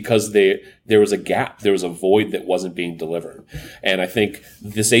experiences? Because there was a gap, there was a void that wasn't being delivered, and I think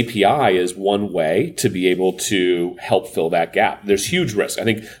this API is one way to be able to help fill that gap. There's huge risk. I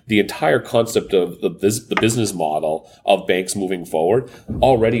think the entire concept of the business model of banks moving forward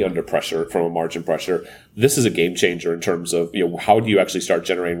already under pressure from a margin pressure. This is a game changer in terms of how do you actually start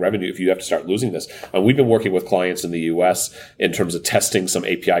generating revenue if you have to start losing this. And we've been working with clients in the US in terms of testing some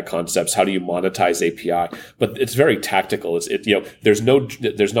API concepts. How do you monetize API? But it's very tactical. There's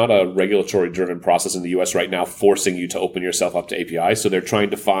not a regulatory driven process in the US right now forcing you to open yourself up to API. So they're trying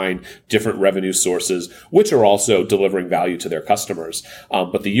to find different revenue sources, which are also delivering value to their customers.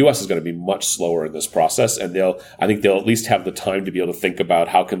 But the US is going to be much slower in this process. And I think they'll at least have the time to be able to think about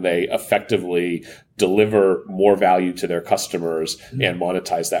how can they effectively deliver more value to their customers and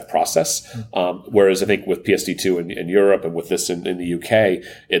monetize that process. Whereas I think with PSD2 in Europe and with this in the UK,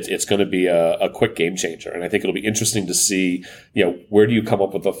 it's going to be a quick game changer. And I think it'll be interesting to see, where do you come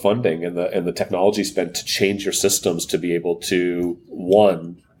up with the funding and the technology spent to change your systems to be able to,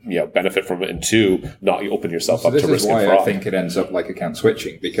 one, benefit from it, and two, not open yourself up to risk and fraud. This is why I think it ends up like account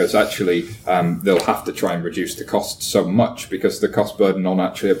switching, because actually they'll have to try and reduce the cost so much, because the cost burden on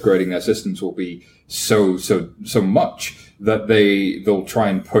actually upgrading their systems will be so much that they'll try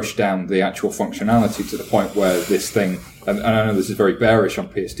and push down the actual functionality to the point where this thing, and I know this is very bearish on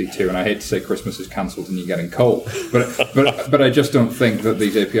PSD2, and I hate to say Christmas is cancelled and you're getting coal, but I just don't think that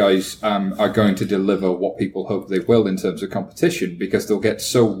these APIs are going to deliver what people hope they will in terms of competition, because they'll get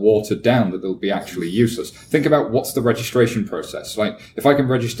so watered down that they'll be actually useless. Think about what's the registration process. Like, if I can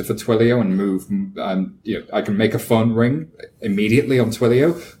register for Twilio and move, I can make a phone ring immediately on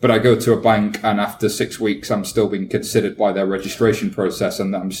Twilio, but I go to a bank and after 6 weeks I'm still being considered by their registration process,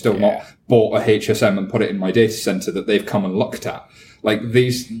 and I'm still not bought a HSM and put it in my data center that they've come and looked at. Like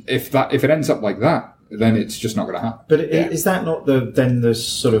these, if it ends up like that, then it's just not going to happen. But is that not the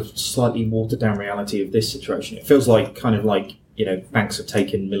sort of slightly watered down reality of this situation? It feels like banks have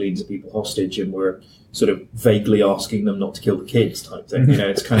taken millions of people hostage and we're sort of vaguely asking them not to kill the kids type thing.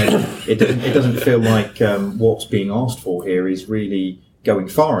 It's kind of it doesn't feel like what's being asked for here is really going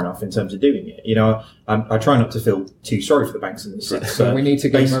far enough in terms of doing it. I try not to feel too sorry for the banks in this sense. So we need to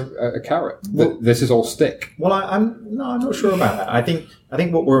give them a carrot. This is all stick. Well, I'm not sure about that. I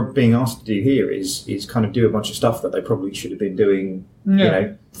think what we're being asked to do here is kind of do a bunch of stuff that they probably should have been doing,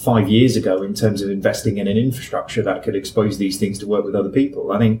 5 years ago in terms of investing in an infrastructure that could expose these things to work with other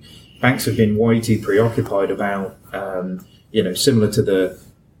people. I think banks have been way too preoccupied about, similar to the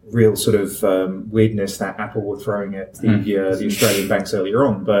real sort of weirdness that Apple were throwing at the Australian banks earlier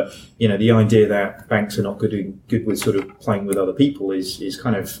on. But, the idea that banks are not good with sort of playing with other people is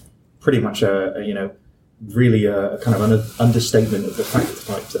kind of pretty much really a kind of an understatement of the fact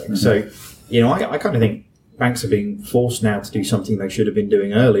type thing. So, I kind of think banks are being forced now to do something they should have been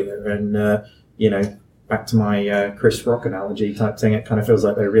doing earlier. And, back to my Chris Rock analogy type thing, it kind of feels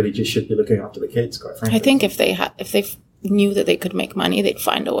like they really just should be looking after the kids, quite frankly. I think if they knew that they could make money, they'd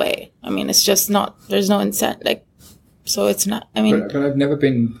find a way. I mean, it's just not, there's no incentive, so it's not, I mean. But I've never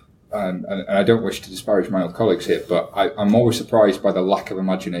been, and I don't wish to disparage my old colleagues here, but I'm always surprised by the lack of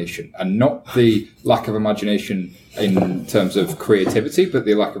imagination, and not the lack of imagination in terms of creativity, but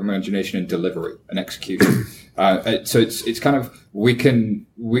the lack of imagination in delivery and execution. So it's kind of, we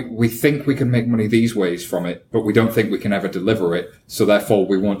think we can make money these ways from it, but we don't think we can ever deliver it. So therefore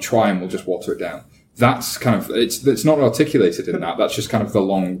we won't try and we'll just water it down. That's kind of, it's not articulated in that. That's just kind of the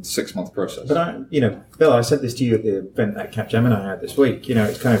long 6-month process. But Bill, I said this to you at the event that Capgemini had this week.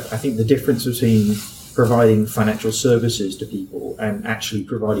 It's kind of, I think the difference between providing financial services to people and actually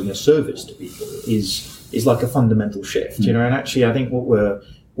providing a service to people is like a fundamental shift. And actually, I think what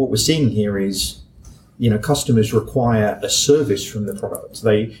we're seeing here is, customers require a service from the product.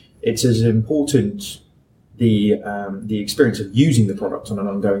 It's as important the experience of using the product on an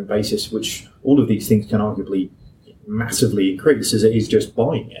ongoing basis, which all of these things can arguably massively increase, as it is just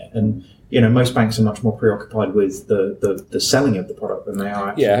buying it. And most banks are much more preoccupied with the selling of the product than they are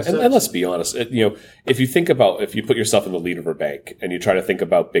actually. Yeah, and let's be honest. If you put yourself in the lead of a bank and you try to think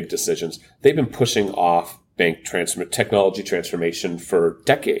about big decisions, they've been pushing off technology transformation for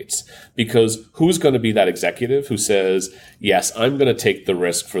decades, because who's going to be that executive who says, yes, I'm going to take the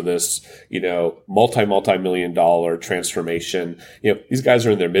risk for this, multi-million dollar transformation. These guys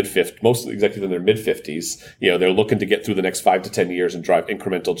are in their mid-50s, most of the executives in their mid-50s. They're looking to get through the next 5 to 10 years and drive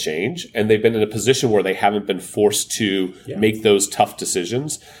incremental change. And they've been in a position where they haven't been forced to make those tough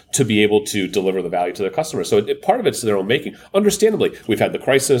decisions to be able to deliver the value to their customers. So part of it's their own making. Understandably, we've had the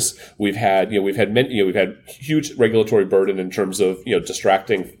crisis. We've had huge regulatory burden in terms of,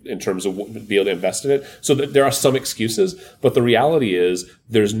 distracting in terms of be able to invest in it. So there are some excuses, but the reality is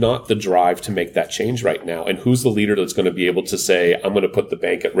there's not the drive to make that change right now. And who's the leader that's going to be able to say, I'm going to put the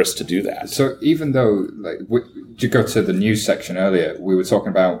bank at risk to do that? So even though, to go to the news section earlier, we were talking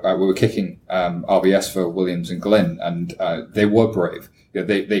about, we were kicking RBS for Williams and Glyn, and they were brave.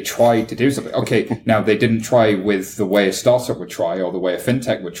 They tried to do something. Okay, now they didn't try with the way a startup would try or the way a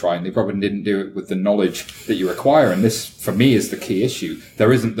fintech would try, and they probably didn't do it with the knowledge that you require. And this, for me, is the key issue.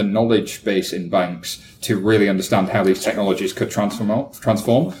 There isn't the knowledge base in banks to really understand how these technologies could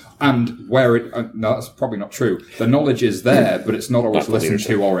transform. And where no, that's probably not true. The knowledge is there, but it's not always listened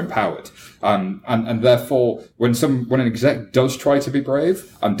to or empowered. And therefore, when an exec does try to be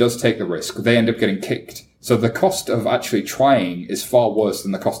brave and does take the risk, they end up getting kicked. So the cost of actually trying is far worse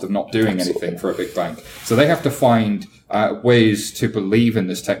than the cost of not doing anything for a big bank. So they have to find ways to believe in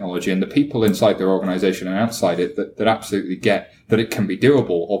this technology, and the people inside their organization and outside it that absolutely get that it can be doable,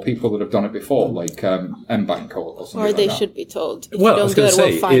 or people that have done it before, like mBank or something like that. Or they should be told. Well, I was going to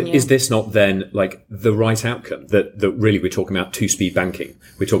say, is this not then like the right outcome? That really we're talking about two-speed banking.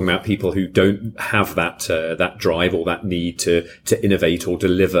 We're talking about people who don't have that drive or that need to innovate or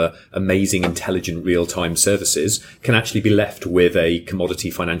deliver amazing, intelligent, real-time services can actually be left with a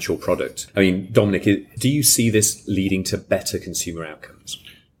commodity financial product. I mean, Dominic, do you see this leading to better consumer outcomes?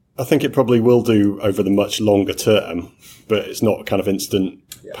 I think it probably will do over the much longer term, but it's not kind of instant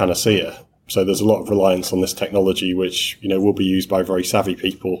panacea. So there's a lot of reliance on this technology, which, will be used by very savvy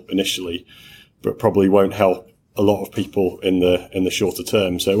people initially, but probably won't help a lot of people in the shorter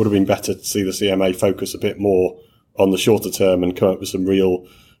term. So it would have been better to see the CMA focus a bit more on the shorter term and come up with some real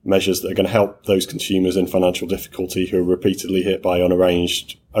measures that are going to help those consumers in financial difficulty who are repeatedly hit by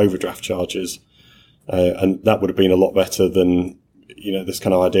unarranged overdraft charges. And that would have been a lot better than, this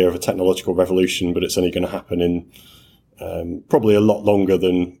kind of idea of a technological revolution, but it's only going to happen in probably a lot longer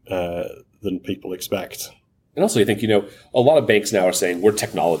than people expect. And also, I think, a lot of banks now are saying we're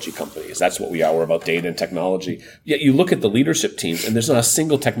technology companies. That's what we are. We're about data and technology. Yet you look at the leadership teams and there's not a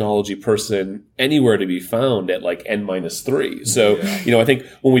single technology person anywhere to be found at like N-3. So, I think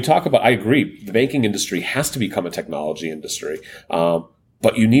when we talk about, I agree, the banking industry has to become a technology industry.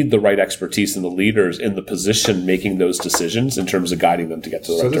 But you need the right expertise and the leaders in the position making those decisions in terms of guiding them to get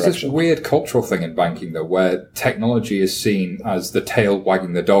to the right direction. So there's this weird cultural thing in banking, though, where technology is seen as the tail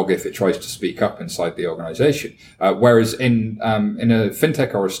wagging the dog if it tries to speak up inside the organization. Whereas in a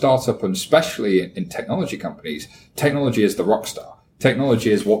fintech or a startup, and especially in technology companies, technology is the rock star.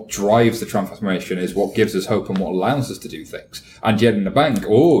 Technology is what drives the transformation, is what gives us hope and what allows us to do things. And yet in a bank,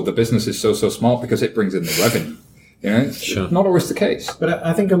 the business is so smart because it brings in the revenue. It's not always the case. But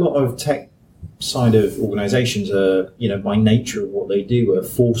I think a lot of tech side of organizations are, by nature of what they do, are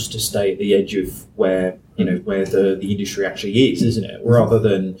forced to stay at the edge of where the industry actually is, isn't it? Rather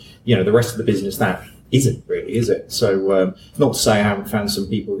than, the rest of the business that isn't really, is it? So, not to say I haven't found some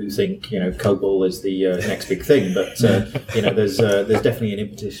people who think, COBOL is the next big thing, but, there's definitely an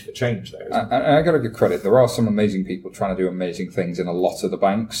impetus for change there. And I got to give credit. There are some amazing people trying to do amazing things in a lot of the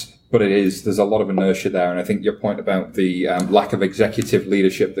banks, but there's a lot of inertia there. And I think your point about the lack of executive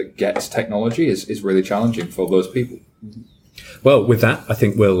leadership that gets technology is really challenging for those people. Well, with that, I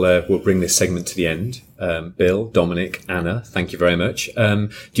think we'll bring this segment to the end. Bill, Dominic, Anna, thank you very much. Do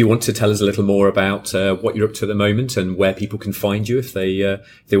you want to tell us a little more about what you're up to at the moment and where people can find you if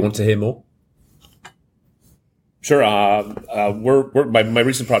they want to hear more? Sure. My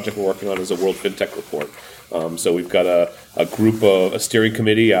recent project we're working on is a World FinTech Report. So we've got a group of a steering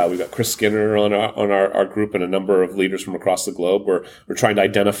committee. We've got Chris Skinner on our group and a number of leaders from across the globe. We're trying to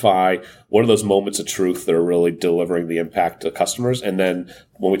identify what are those moments of truth that are really delivering the impact to customers. And then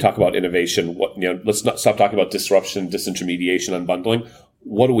when we talk about innovation, let's not stop talking about disruption, disintermediation, unbundling.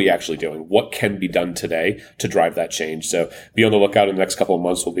 What are we actually doing? What can be done today to drive that change? So be on the lookout in the next couple of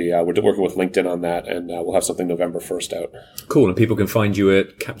months. We're working with LinkedIn on that, and we'll have something November 1st out. Cool. And people can find you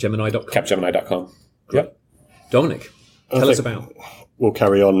at capgemini.com. Capgemini.com. Yep. Dominic, tell us about. We'll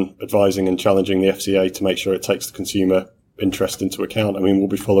carry on advising and challenging the FCA to make sure it takes the consumer interest into account. I mean, we'll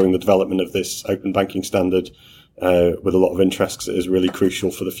be following the development of this open banking standard with a lot of interest because it is really crucial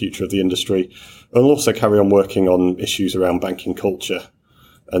for the future of the industry. And we'll also carry on working on issues around banking culture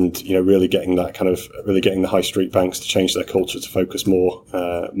and, really getting the high street banks to change their culture to focus more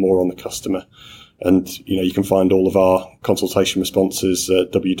on the customer. And, you can find all of our consultation responses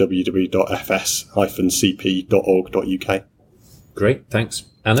at www.fs-cp.org.uk. Great, thanks.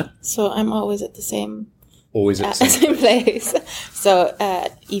 Anna? So I'm always at the same Same place. So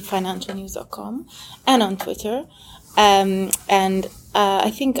at efinancialnews.com and on Twitter. And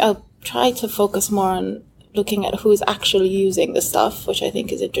I think I'll try to focus more on looking at who's actually using the stuff, which I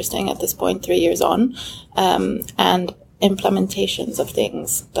think is interesting at this point, 3 years on, and implementations of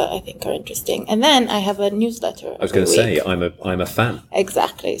things that I think are interesting. And then I have a newsletter. I was going to say, I'm a fan.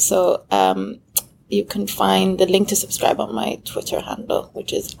 Exactly. So you can find the link to subscribe on my Twitter handle,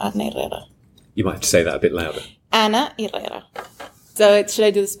 which is Ana Herrera. You might have to say that a bit louder. Ana Herrera. So should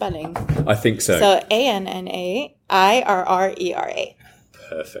I do the spelling? I think so. So ANNAIRRERA.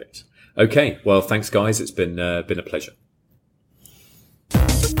 Perfect. Okay. Well, thanks, guys. It's been a pleasure.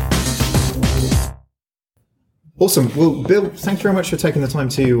 Awesome. Well, Bill, thank you very much for taking the time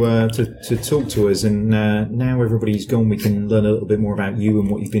to talk to us. And now everybody's gone, we can learn a little bit more about you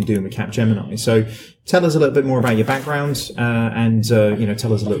and what you've been doing with Capgemini. So tell us a little bit more about your background, and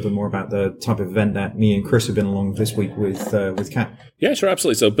tell us a little bit more about the type of event that me and Chris have been along this week with Cap. Yeah, sure,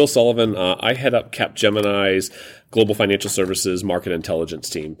 absolutely. So Bill Sullivan, I head up Capgemini's Global Financial Services Market Intelligence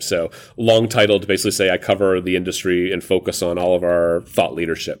team. So long title to basically say I cover the industry and focus on all of our thought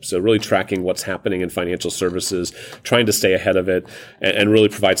leadership. So really tracking what's happening in financial services, trying to stay ahead of it, and really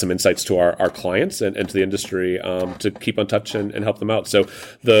provide some insights to our clients and to the industry to keep on touch and help them out. So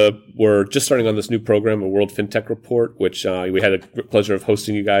we're just starting on this new program, a World FinTech Report, which we had a pleasure of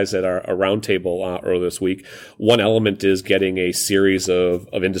hosting you guys at our roundtable earlier this week. One element is getting a series of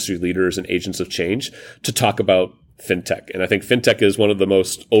industry leaders and agents of change to talk about fintech. And I think fintech is one of the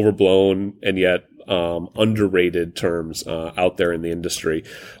most overblown and yet underrated terms out there in the industry.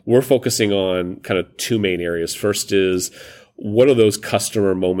 We're focusing on kind of two main areas. First is, what are those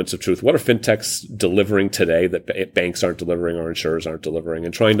customer moments of truth? What are fintechs delivering today that banks aren't delivering or insurers aren't delivering?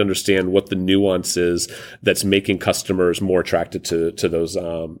 And trying to understand what the nuance is that's making customers more attracted to those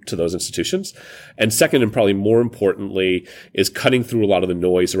institutions. And second, and probably more importantly, is cutting through a lot of the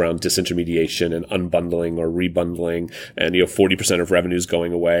noise around disintermediation and unbundling or rebundling, and 40% of revenues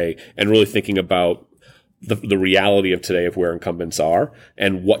going away, and really thinking about the reality of today of where incumbents are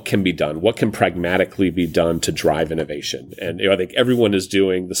and what can be done, what can pragmatically be done to drive innovation. And I think everyone is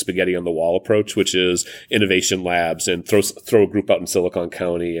doing the spaghetti on the wall approach, which is innovation labs and throw a group out in Silicon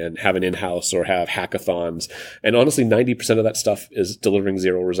County and have an in-house or have hackathons. And honestly, 90% of that stuff is delivering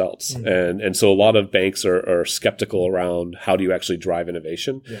zero results. Mm-hmm. And so a lot of banks are skeptical around how do you actually drive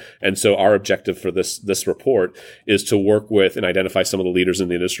innovation. Yeah. And so our objective for this report is to work with and identify some of the leaders in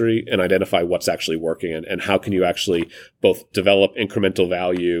the industry and identify what's actually working and how can you actually both develop incremental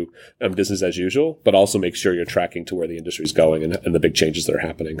value and business as usual, but also make sure you're tracking to where the industry is going and the big changes that are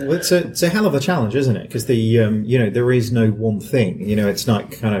happening. Well, it's a hell of a challenge, isn't it? Because there is no one thing. It's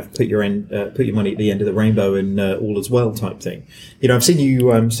not kind of put your money at the end of the rainbow and all is well type thing. I've seen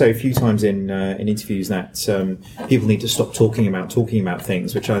you say a few times in interviews that people need to stop talking about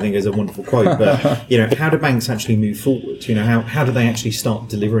things, which I think is a wonderful quote. But how do banks actually move forward? How do they actually start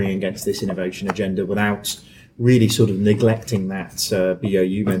delivering against this innovation agenda without really sort of neglecting that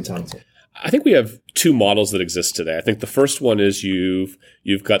BAU mentality? I think we have two models that exist today. I think the first one is you've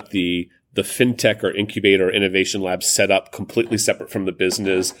got the fintech or incubator or innovation lab set up completely separate from the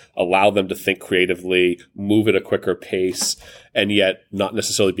business, allow them to think creatively, move at a quicker pace, and yet not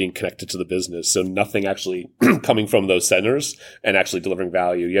necessarily being connected to the business. So nothing actually coming from those centers and actually delivering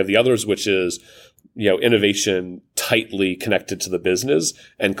value. You have the others, which is innovation tightly connected to the business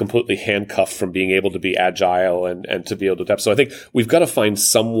and completely handcuffed from being able to be agile and to be able to adapt. So I think we've got to find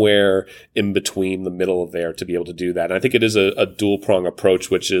somewhere in between the middle of there to be able to do that. And I think it is a dual prong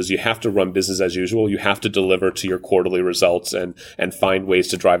approach, which is you have to run business as usual. You have to deliver to your quarterly results and find ways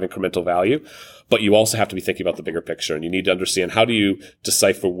to drive incremental value. But you also have to be thinking about the bigger picture, and you need to understand, how do you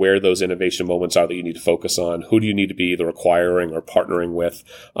decipher where those innovation moments are that you need to focus on? Who do you need to be either acquiring or partnering with?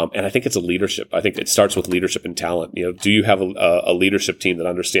 And I think it's a leadership. I think it starts with leadership and talent. Do you have a leadership team that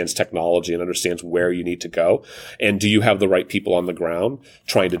understands technology and understands where you need to go? And do you have the right people on the ground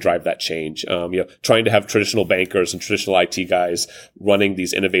trying to drive that change? Trying to have traditional bankers and traditional IT guys running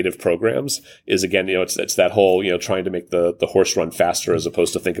these innovative programs is, again, it's that whole, trying to make the horse run faster as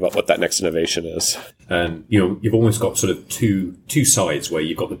opposed to think about what that next innovation is. you've almost got sort of two sides where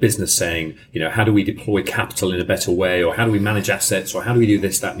you've got the business saying, how do we deploy capital in a better way, or how do we manage assets, or how do we do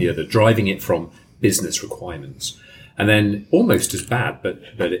this, that, and the other, driving it from business requirements. And then almost as bad, but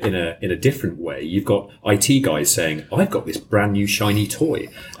in a different way, you've got IT guys saying, I've got this brand new shiny toy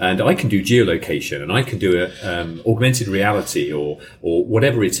and I can do geolocation and I can do augmented reality or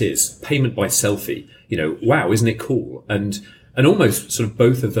whatever it is, payment by selfie. Wow, isn't it cool? And almost sort of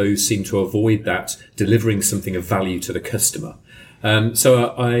both of those seem to avoid that delivering something of value to the customer.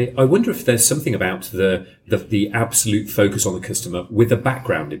 So I wonder if there's something about the absolute focus on the customer with a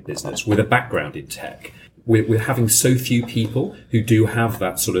background in business, with a background in tech. We're having so few people who do have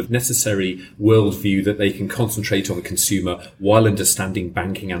that sort of necessary worldview that they can concentrate on the consumer while understanding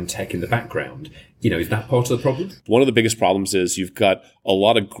banking and tech in the background. Is that part of the problem? One of the biggest problems is you've got a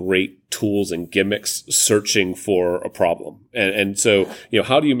lot of great tools and gimmicks searching for a problem. And so,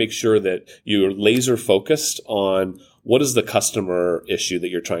 how do you make sure that you're laser focused on what is the customer issue that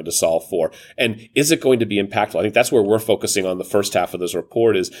you're trying to solve for? And is it going to be impactful? I think that's where we're focusing on the first half of this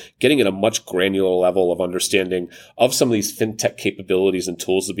report, is getting at a much granular level of understanding of some of these fintech capabilities and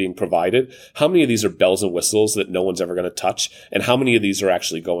tools that are being provided. How many of these are bells and whistles that no one's ever going to touch? And how many of these are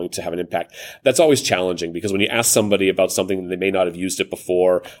actually going to have an impact? That's always challenging, because when you ask somebody about something that they may not have used it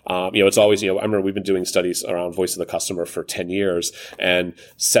before, it's always, I remember we've been doing studies around voice of the customer for 10 years. And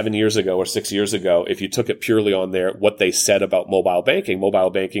 7 years ago or 6 years ago, if you took it purely on what they said about mobile banking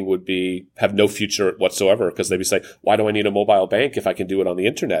would have no future whatsoever, because they'd be saying, why do I need a mobile bank if I can do it on the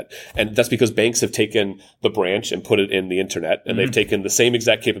internet? And that's because banks have taken the branch and put it in the internet, and they've taken the same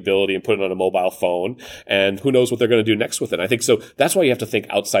exact capability and put it on a mobile phone, and who knows what they're going to do next with it. I think so that's why you have to think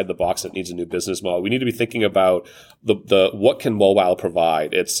outside the box. It needs a new business model. We need to be thinking about the what can mobile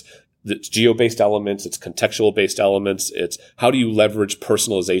provide. It's geo-based elements, it's contextual-based elements, it's how do you leverage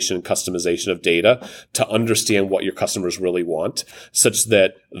personalization and customization of data to understand what your customers really want, such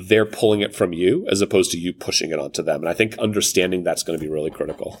that they're pulling it from you as opposed to you pushing it onto them. And I think understanding that's going to be really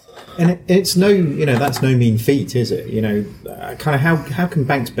critical. And it's that's no mean feat, is it? Kind of how can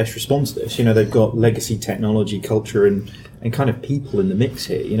banks best respond to this? They've got legacy technology, culture, and kind of people in the mix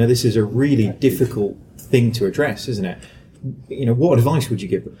here. This is a really difficult thing to address, isn't it? What advice would you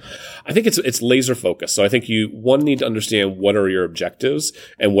give them? I think it's laser focused. So I think you need to understand what are your objectives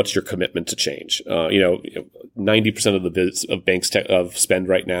and what's your commitment to change. 90% of of banks of spend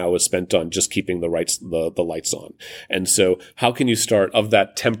right now is spent on just keeping the lights on. And so how can you start of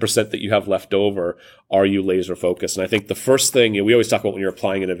that 10% that you have left over? Are you laser focused? And I think the first thing, we always talk about when you're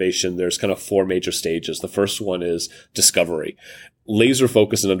applying innovation, there's kind of 4 major stages. The first one is discovery. Laser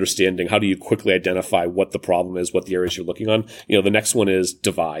focus and understanding how do you quickly identify what the problem is, what the areas you're looking on. The next one is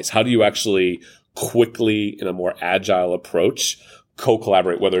devise. How do you actually quickly, in a more agile approach,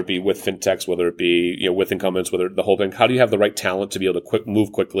 co-collaborate, whether it be with fintechs, whether it be with incumbents, whether the whole thing. How do you have the right talent to be able to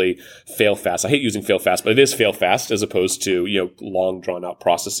move quickly, fail fast? I hate using fail fast, but it is fail fast as opposed to long drawn out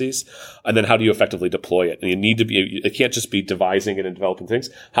processes. And then how do you effectively deploy it? And you need to be. It can't just be devising it and developing things.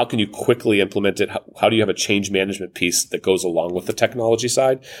 How can you quickly implement it? How do you have a change management piece that goes along with the technology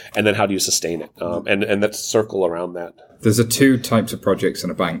side? And then how do you sustain it? And that's circle around that. There's 2 types of projects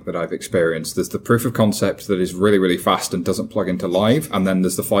in a bank that I've experienced. There's the proof of concept that is really, really fast and doesn't plug into live. And then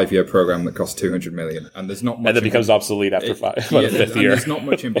there's the 5-year program that costs 200 million. And there's not much. And that becomes obsolete after the 5th year. There's not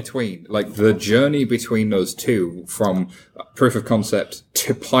much in between. Like the journey between those two from proof of concept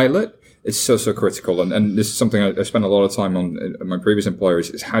to pilot is so critical. And this is something I spent a lot of time on at my previous employers,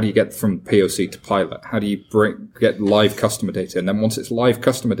 is how do you get from POC to pilot? How do you get live customer data? And then once it's live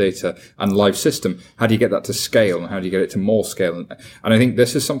customer data and live system, how do you get that to scale? And how do you get it to more scale? And I think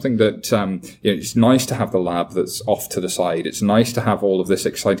this is something that, it's nice to have the lab that's off to the side. It's nice to have all of this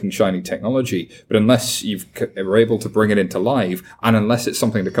exciting, shiny technology. But unless you're able to bring it into live, and unless it's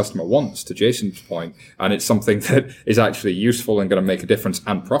something the customer wants, to Jason's point, and it's something that is actually useful and going to make a difference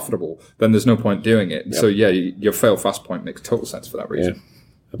and profitable, then there's no point doing it. Yep. So your fail fast point makes total sense for that reason.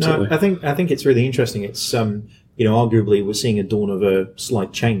 Yeah, absolutely. No, I think it's really interesting. It's arguably we're seeing a dawn of a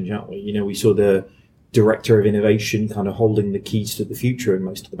slight change, aren't we? We saw the director of innovation kind of holding the keys to the future in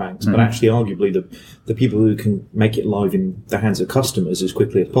most of the banks, but actually arguably the people who can make it live in the hands of customers as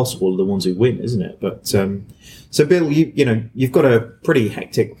quickly as possible are the ones who win, isn't it? But so Bill, you've got a pretty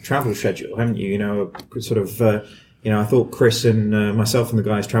hectic travel schedule, haven't you? I thought Chris and myself and the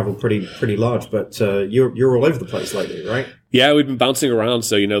guys travel pretty large, but you're all over the place lately, right? Yeah, we've been bouncing around.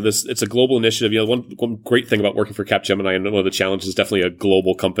 So, it's a global initiative. One great thing about working for Capgemini, and one of the challenges is definitely a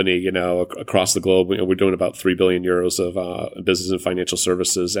global company, across the globe. We're doing about 3 billion euros of business and financial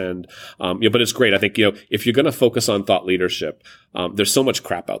services. And, but it's great. I think, if you're going to focus on thought leadership, there's so much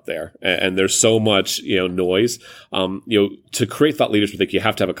crap out there and there's so much, noise. To create thought leadership, I think you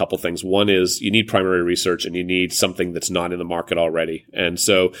have to have a couple things. One is you need primary research and you need something that's not in the market already. And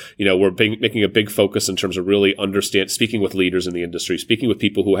so, we're making a big focus in terms of really speaking with leaders in the industry, speaking with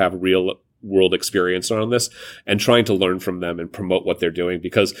people who have real world experience around this and trying to learn from them and promote what they're doing.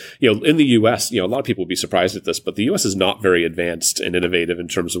 Because, in the US, a lot of people would be surprised at this, but the US is not very advanced and innovative in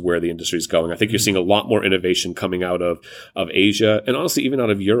terms of where the industry is going. I think you're seeing a lot more innovation coming out of Asia and honestly, even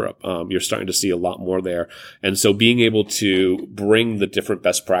out of Europe. You're starting to see a lot more there. And so being able to bring the different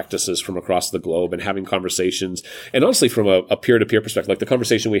best practices from across the globe and having conversations, and honestly, from a peer-to-peer perspective, like the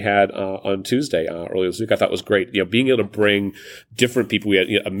conversation we had on Tuesday earlier this week, I thought was great. Being able to bring different people. We had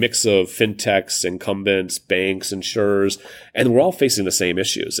a mix of fintechs, incumbents, banks, insurers, and we're all facing the same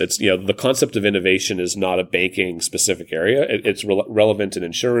issues. It's, the concept of innovation is not a banking specific area. It's relevant in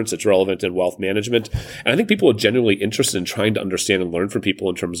insurance. It's relevant in wealth management. And I think people are genuinely interested in trying to understand and learn from people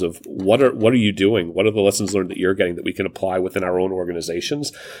in terms of what are you doing? What are the lessons learned that you're getting that we can apply within our own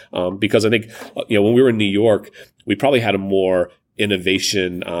organizations? Because I think, when we were in New York, we probably had a more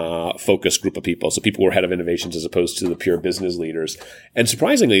innovation focused group of people. So people were head of innovations as opposed to the pure business leaders. And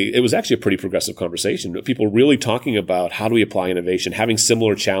surprisingly, it was actually a pretty progressive conversation. People really talking about how do we apply innovation, having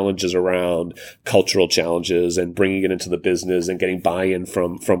similar challenges around cultural challenges and bringing it into the business and getting buy-in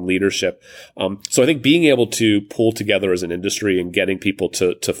from leadership. So I think being able to pull together as an industry and getting people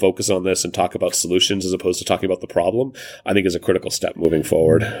to focus on this and talk about solutions as opposed to talking about the problem, I think is a critical step moving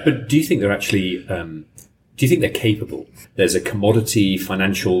forward. But do you think they're actually do you think they're capable? There's a commodity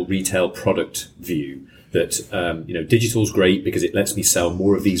financial retail product view that, digital's great because it lets me sell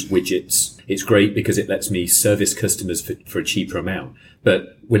more of these widgets. It's great because it lets me service customers for a cheaper amount.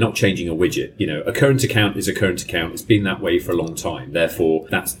 But we're not changing a widget. A current account is a current account. It's been that way for a long time. Therefore,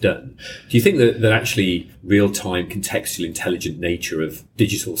 that's done. Do you think that actually real-time contextual intelligent nature of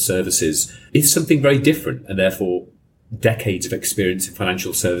digital services is something very different, and therefore decades of experience in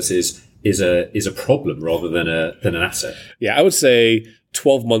financial services is a problem rather than an asset? Yeah, I would say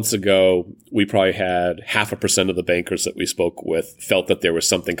 12 months ago, we probably had 0.5% of the bankers that we spoke with felt that there was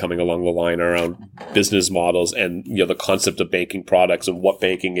something coming along the line around business models and, the concept of banking products and what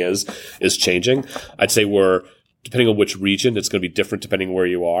banking is changing. I'd say depending on which region, it's going to be different depending on where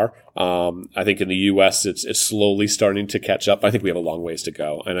you are. I think in the U.S., it's slowly starting to catch up. I think we have a long ways to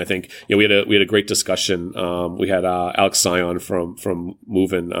go. And I think, we had a great discussion. We had Alex Sion from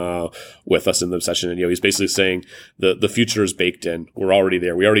Movin with us in the session. And, he's basically saying the future is baked in. We're already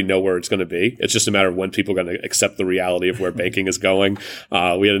there. We already know where it's going to be. It's just a matter of when people are going to accept the reality of where banking is going.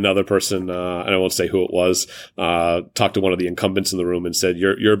 We had another person, and I won't say who it was, talk to one of the incumbents in the room and said,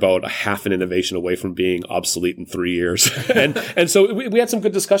 you're about a half an innovation away from being obsolete in 3 years. and so we had some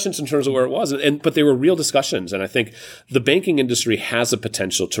good discussions in terms of where it was, but they were real discussions. And I think the banking industry has a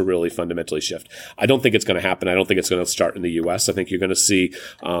potential to really fundamentally shift. I don't think it's going to happen. I don't think it's going to start in the US. I think you're going to see,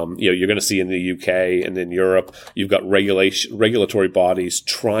 you're going to see in the UK and in Europe, you've got regulatory bodies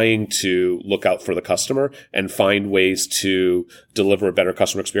trying to look out for the customer and find ways to deliver a better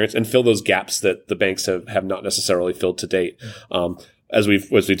customer experience and fill those gaps that the banks have not necessarily filled to date. As we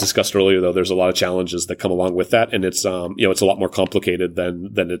discussed earlier, though, there's a lot of challenges that come along with that, and it's it's a lot more complicated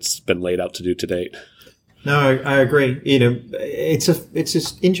than it's been laid out to do to date. No, I agree. It's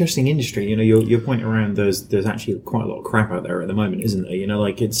an interesting industry. Your point around there's actually quite a lot of crap out there at the moment, isn't there?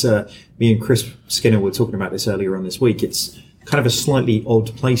 It's me and Chris Skinner were talking about this earlier on this week. It's kind of a slightly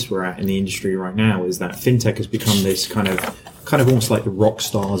odd place we're at in the industry right now. Is that fintech has become this kind of almost like the rock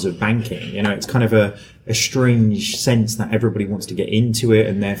stars of banking. It's kind of a strange sense that everybody wants to get into it,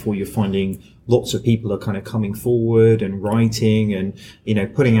 and therefore you're finding lots of people are kind of coming forward and writing and,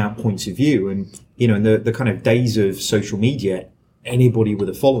 putting out points of view. And, in the kind of days of social media, anybody with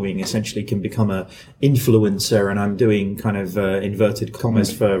a following essentially can become a influencer. And I'm doing kind of inverted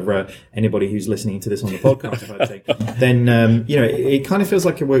commas for anybody who's listening to this on the podcast, if I'd say. Then, it kind of feels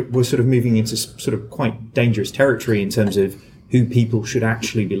like we're sort of moving into sort of quite dangerous territory in terms of who people should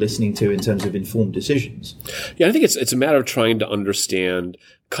actually be listening to in terms of informed decisions. Yeah, I think it's a matter of trying to understand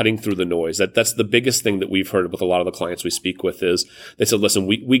cutting through the noise. That's the biggest thing that we've heard with a lot of the clients we speak with is they said, listen,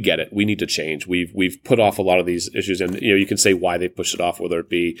 we get it. We need to change. We've put off a lot of these issues, and you can say why they pushed it off, whether it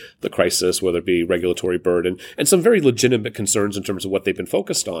be the crisis, whether it be regulatory burden, and some very legitimate concerns in terms of what they've been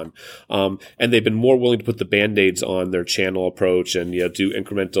focused on. And they've been more willing to put the Band-Aids on their channel approach and do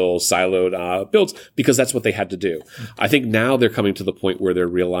incremental siloed builds because that's what they had to do. I think now they're coming to the point where they're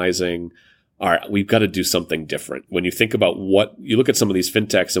realizing, all right, we've got to do something different. When you think about what you look at some of these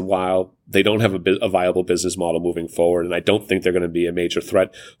fintechs, and while they don't have a viable business model moving forward, and I don't think they're going to be a major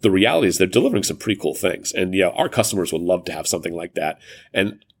threat, the reality is they're delivering some pretty cool things. And our customers would love to have something like that.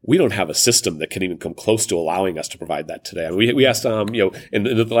 And we don't have a system that can even come close to allowing us to provide that today. And we asked, in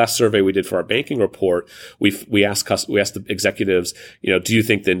the last survey we did for our banking report, we asked the executives, do you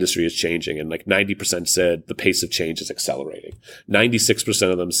think the industry is changing? And like 90% said the pace of change is accelerating.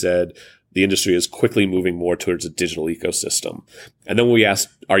 96% of them said the industry is quickly moving more towards a digital ecosystem. And then when we asked,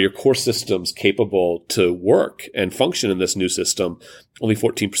 are your core systems capable to work and function in this new system? Only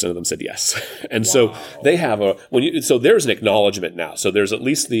 14% of them said yes. And so they have so there's an acknowledgement now. So there's at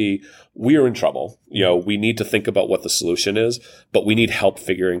least we are in trouble. We need to think about what the solution is, but we need help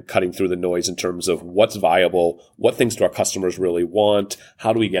cutting through the noise in terms of what's viable, what things do our customers really want,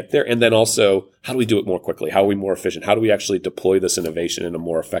 how do we get there? And then also, how do we do it more quickly? How are we more efficient? How do we actually deploy this innovation in a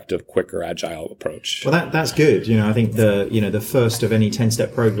more effective, quicker, agile approach? Well, that's good. I think the first of any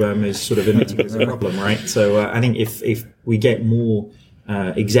 10-step program is sort of admitting there's a problem, right? So I think if we get more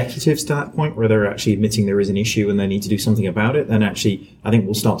executives to that point where they're actually admitting there is an issue and they need to do something about it, then actually I think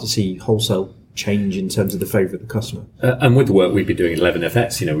we'll start to see wholesale change in terms of the favour of the customer. And with the work we've been doing at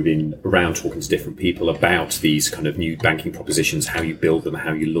 11FS, we've been around talking to different people about these kind of new banking propositions, how you build them,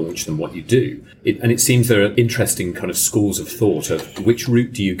 how you launch them, what you do. And it seems there are interesting kind of schools of thought of which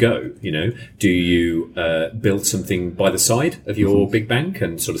route do you go? Do you build something by the side of your big bank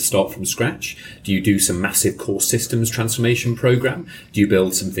and sort of start from scratch? Do you do some massive core systems transformation program? Do you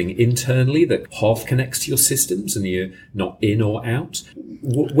build something internally that half connects to your systems and you're not in or out?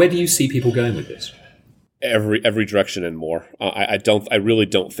 Where do you see people going with this? Every direction and more. I really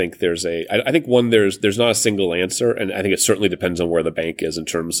don't think there's I think there's not a single answer, and I think it certainly depends on where the bank is in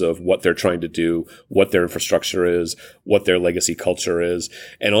terms of what they're trying to do, what their infrastructure is, what their legacy culture is,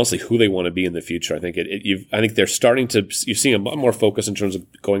 and honestly who they want to be in the future. I think I think they're starting to, you're seeing a lot more focus in terms of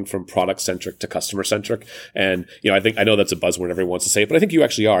going from product centric to customer centric. And, I know that's a buzzword everyone wants to say it, but I think you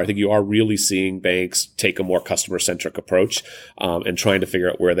actually are. I think you are really seeing banks take a more customer centric approach, and trying to figure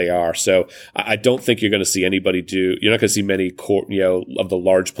out where they are. So I don't think you're going to see anybody you're not going to see many core, of the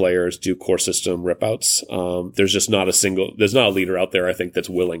large players do core system rip outs. There's just not there's not a leader out there, I think, that's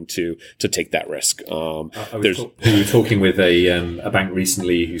willing to take that risk. We were talking with a bank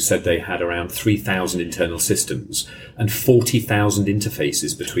recently who said they had around 3,000 internal systems and 40,000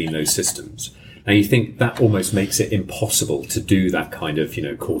 interfaces between those systems. Now, you think that almost makes it impossible to do that kind of,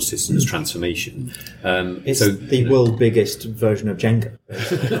 core systems transformation. It's the world's biggest version of Jenga.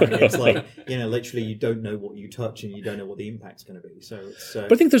 It's like, literally you don't know what you touch and you don't know what the impact's going to be. So it's.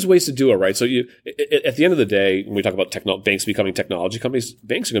 But I think there's ways to do it, right? So at the end of the day, when we talk about banks becoming technology companies,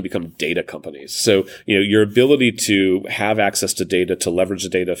 banks are going to become data companies. So, your ability to have access to data, to leverage the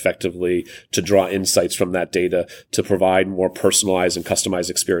data effectively, to draw insights from that data, to provide more personalized and customized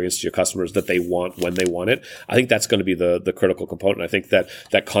experience to your customers that they want when they want it. I think that's going to be the critical component. I think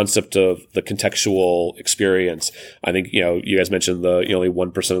that concept of the contextual experience, I think, you guys mentioned only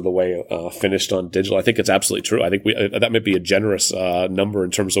 1% of the way finished on digital. I think it's absolutely true. I think that might be a generous number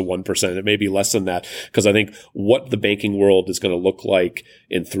in terms of 1%. It may be less than that, because I think what the banking world is going to look like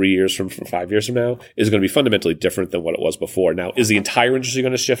in 3 years from 5 years from now is going to be fundamentally different than what it was before. Now, is the entire industry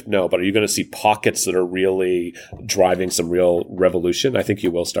going to shift? No, but are you going to see pockets that are really driving some real revolution? I think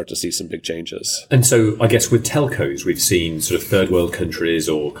you will start to see some big changes. And so I guess with telcos, we've seen sort of third world countries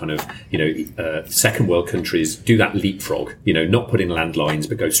or kind of, second world countries do that leapfrog, not put in landlines,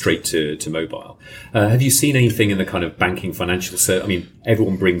 but go straight to mobile. Have you seen anything in the kind of banking financial service? I mean,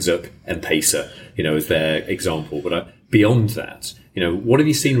 everyone brings up M-Pesa, as their example, but beyond that, what have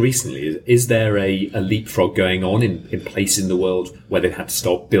you seen recently? Is there a leapfrog going on in places in the world where they've had to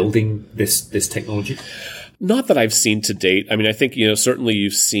start building this technology? Not that I've seen to date. I mean, I think, certainly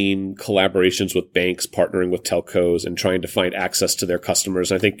you've seen collaborations with banks partnering with telcos and trying to find access to their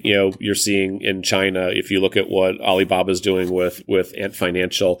customers. I think, you're seeing in China, if you look at what Alibaba's doing with Ant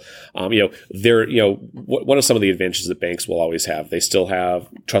Financial, they're, what are some of the advantages that banks will always have? They still have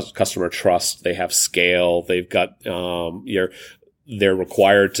customer trust. They have scale. They've got, they're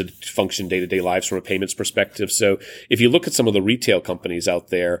required to function day-to-day lives from a payments perspective. So if you look at some of the retail companies out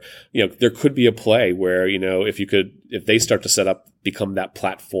there, there could be a play where, if they start to set up become that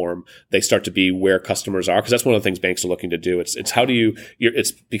platform. They start to be where customers are, because that's one of the things banks are looking to do. It's how do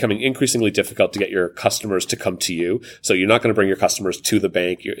it's becoming increasingly difficult to get your customers to come to you. So you're not going to bring your customers to the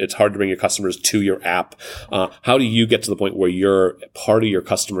bank. It's hard to bring your customers to your app. How do you get to the point where you're part of your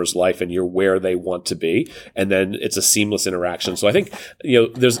customer's life and you're where they want to be? And then it's a seamless interaction. So I think,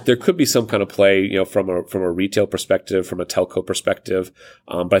 there could be some kind of play, from a retail perspective, from a telco perspective.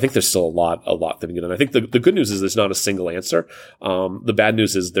 But I think there's still a lot that we can do. And I think the good news is there's not a single answer. The bad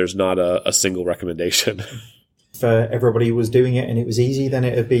news is there's not a single recommendation. If everybody was doing it and it was easy, then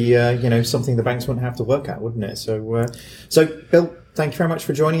it would be, something the banks wouldn't have to work at, wouldn't it? So Bill, thank you very much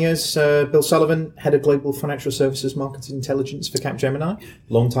for joining us. Bill Sullivan, Head of Global Financial Services Market Intelligence for Capgemini.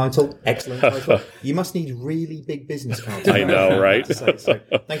 Long title, excellent title. You must need really big business cards. I know, right? So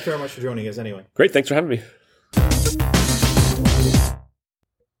thank you very much for joining us anyway. Great, thanks for having me.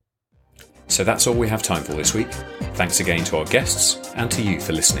 So that's all we have time for this week. Thanks again to our guests and to you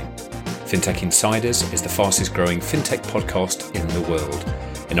for listening. FinTech Insiders is the fastest growing FinTech podcast in the world.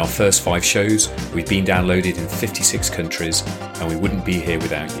 In our first 5 shows, we've been downloaded in 56 countries, and we wouldn't be here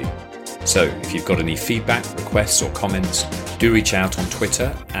without you. So if you've got any feedback, requests or comments, do reach out on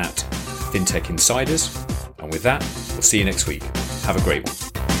Twitter at FinTech Insiders. And with that, we'll see you next week. Have a great one.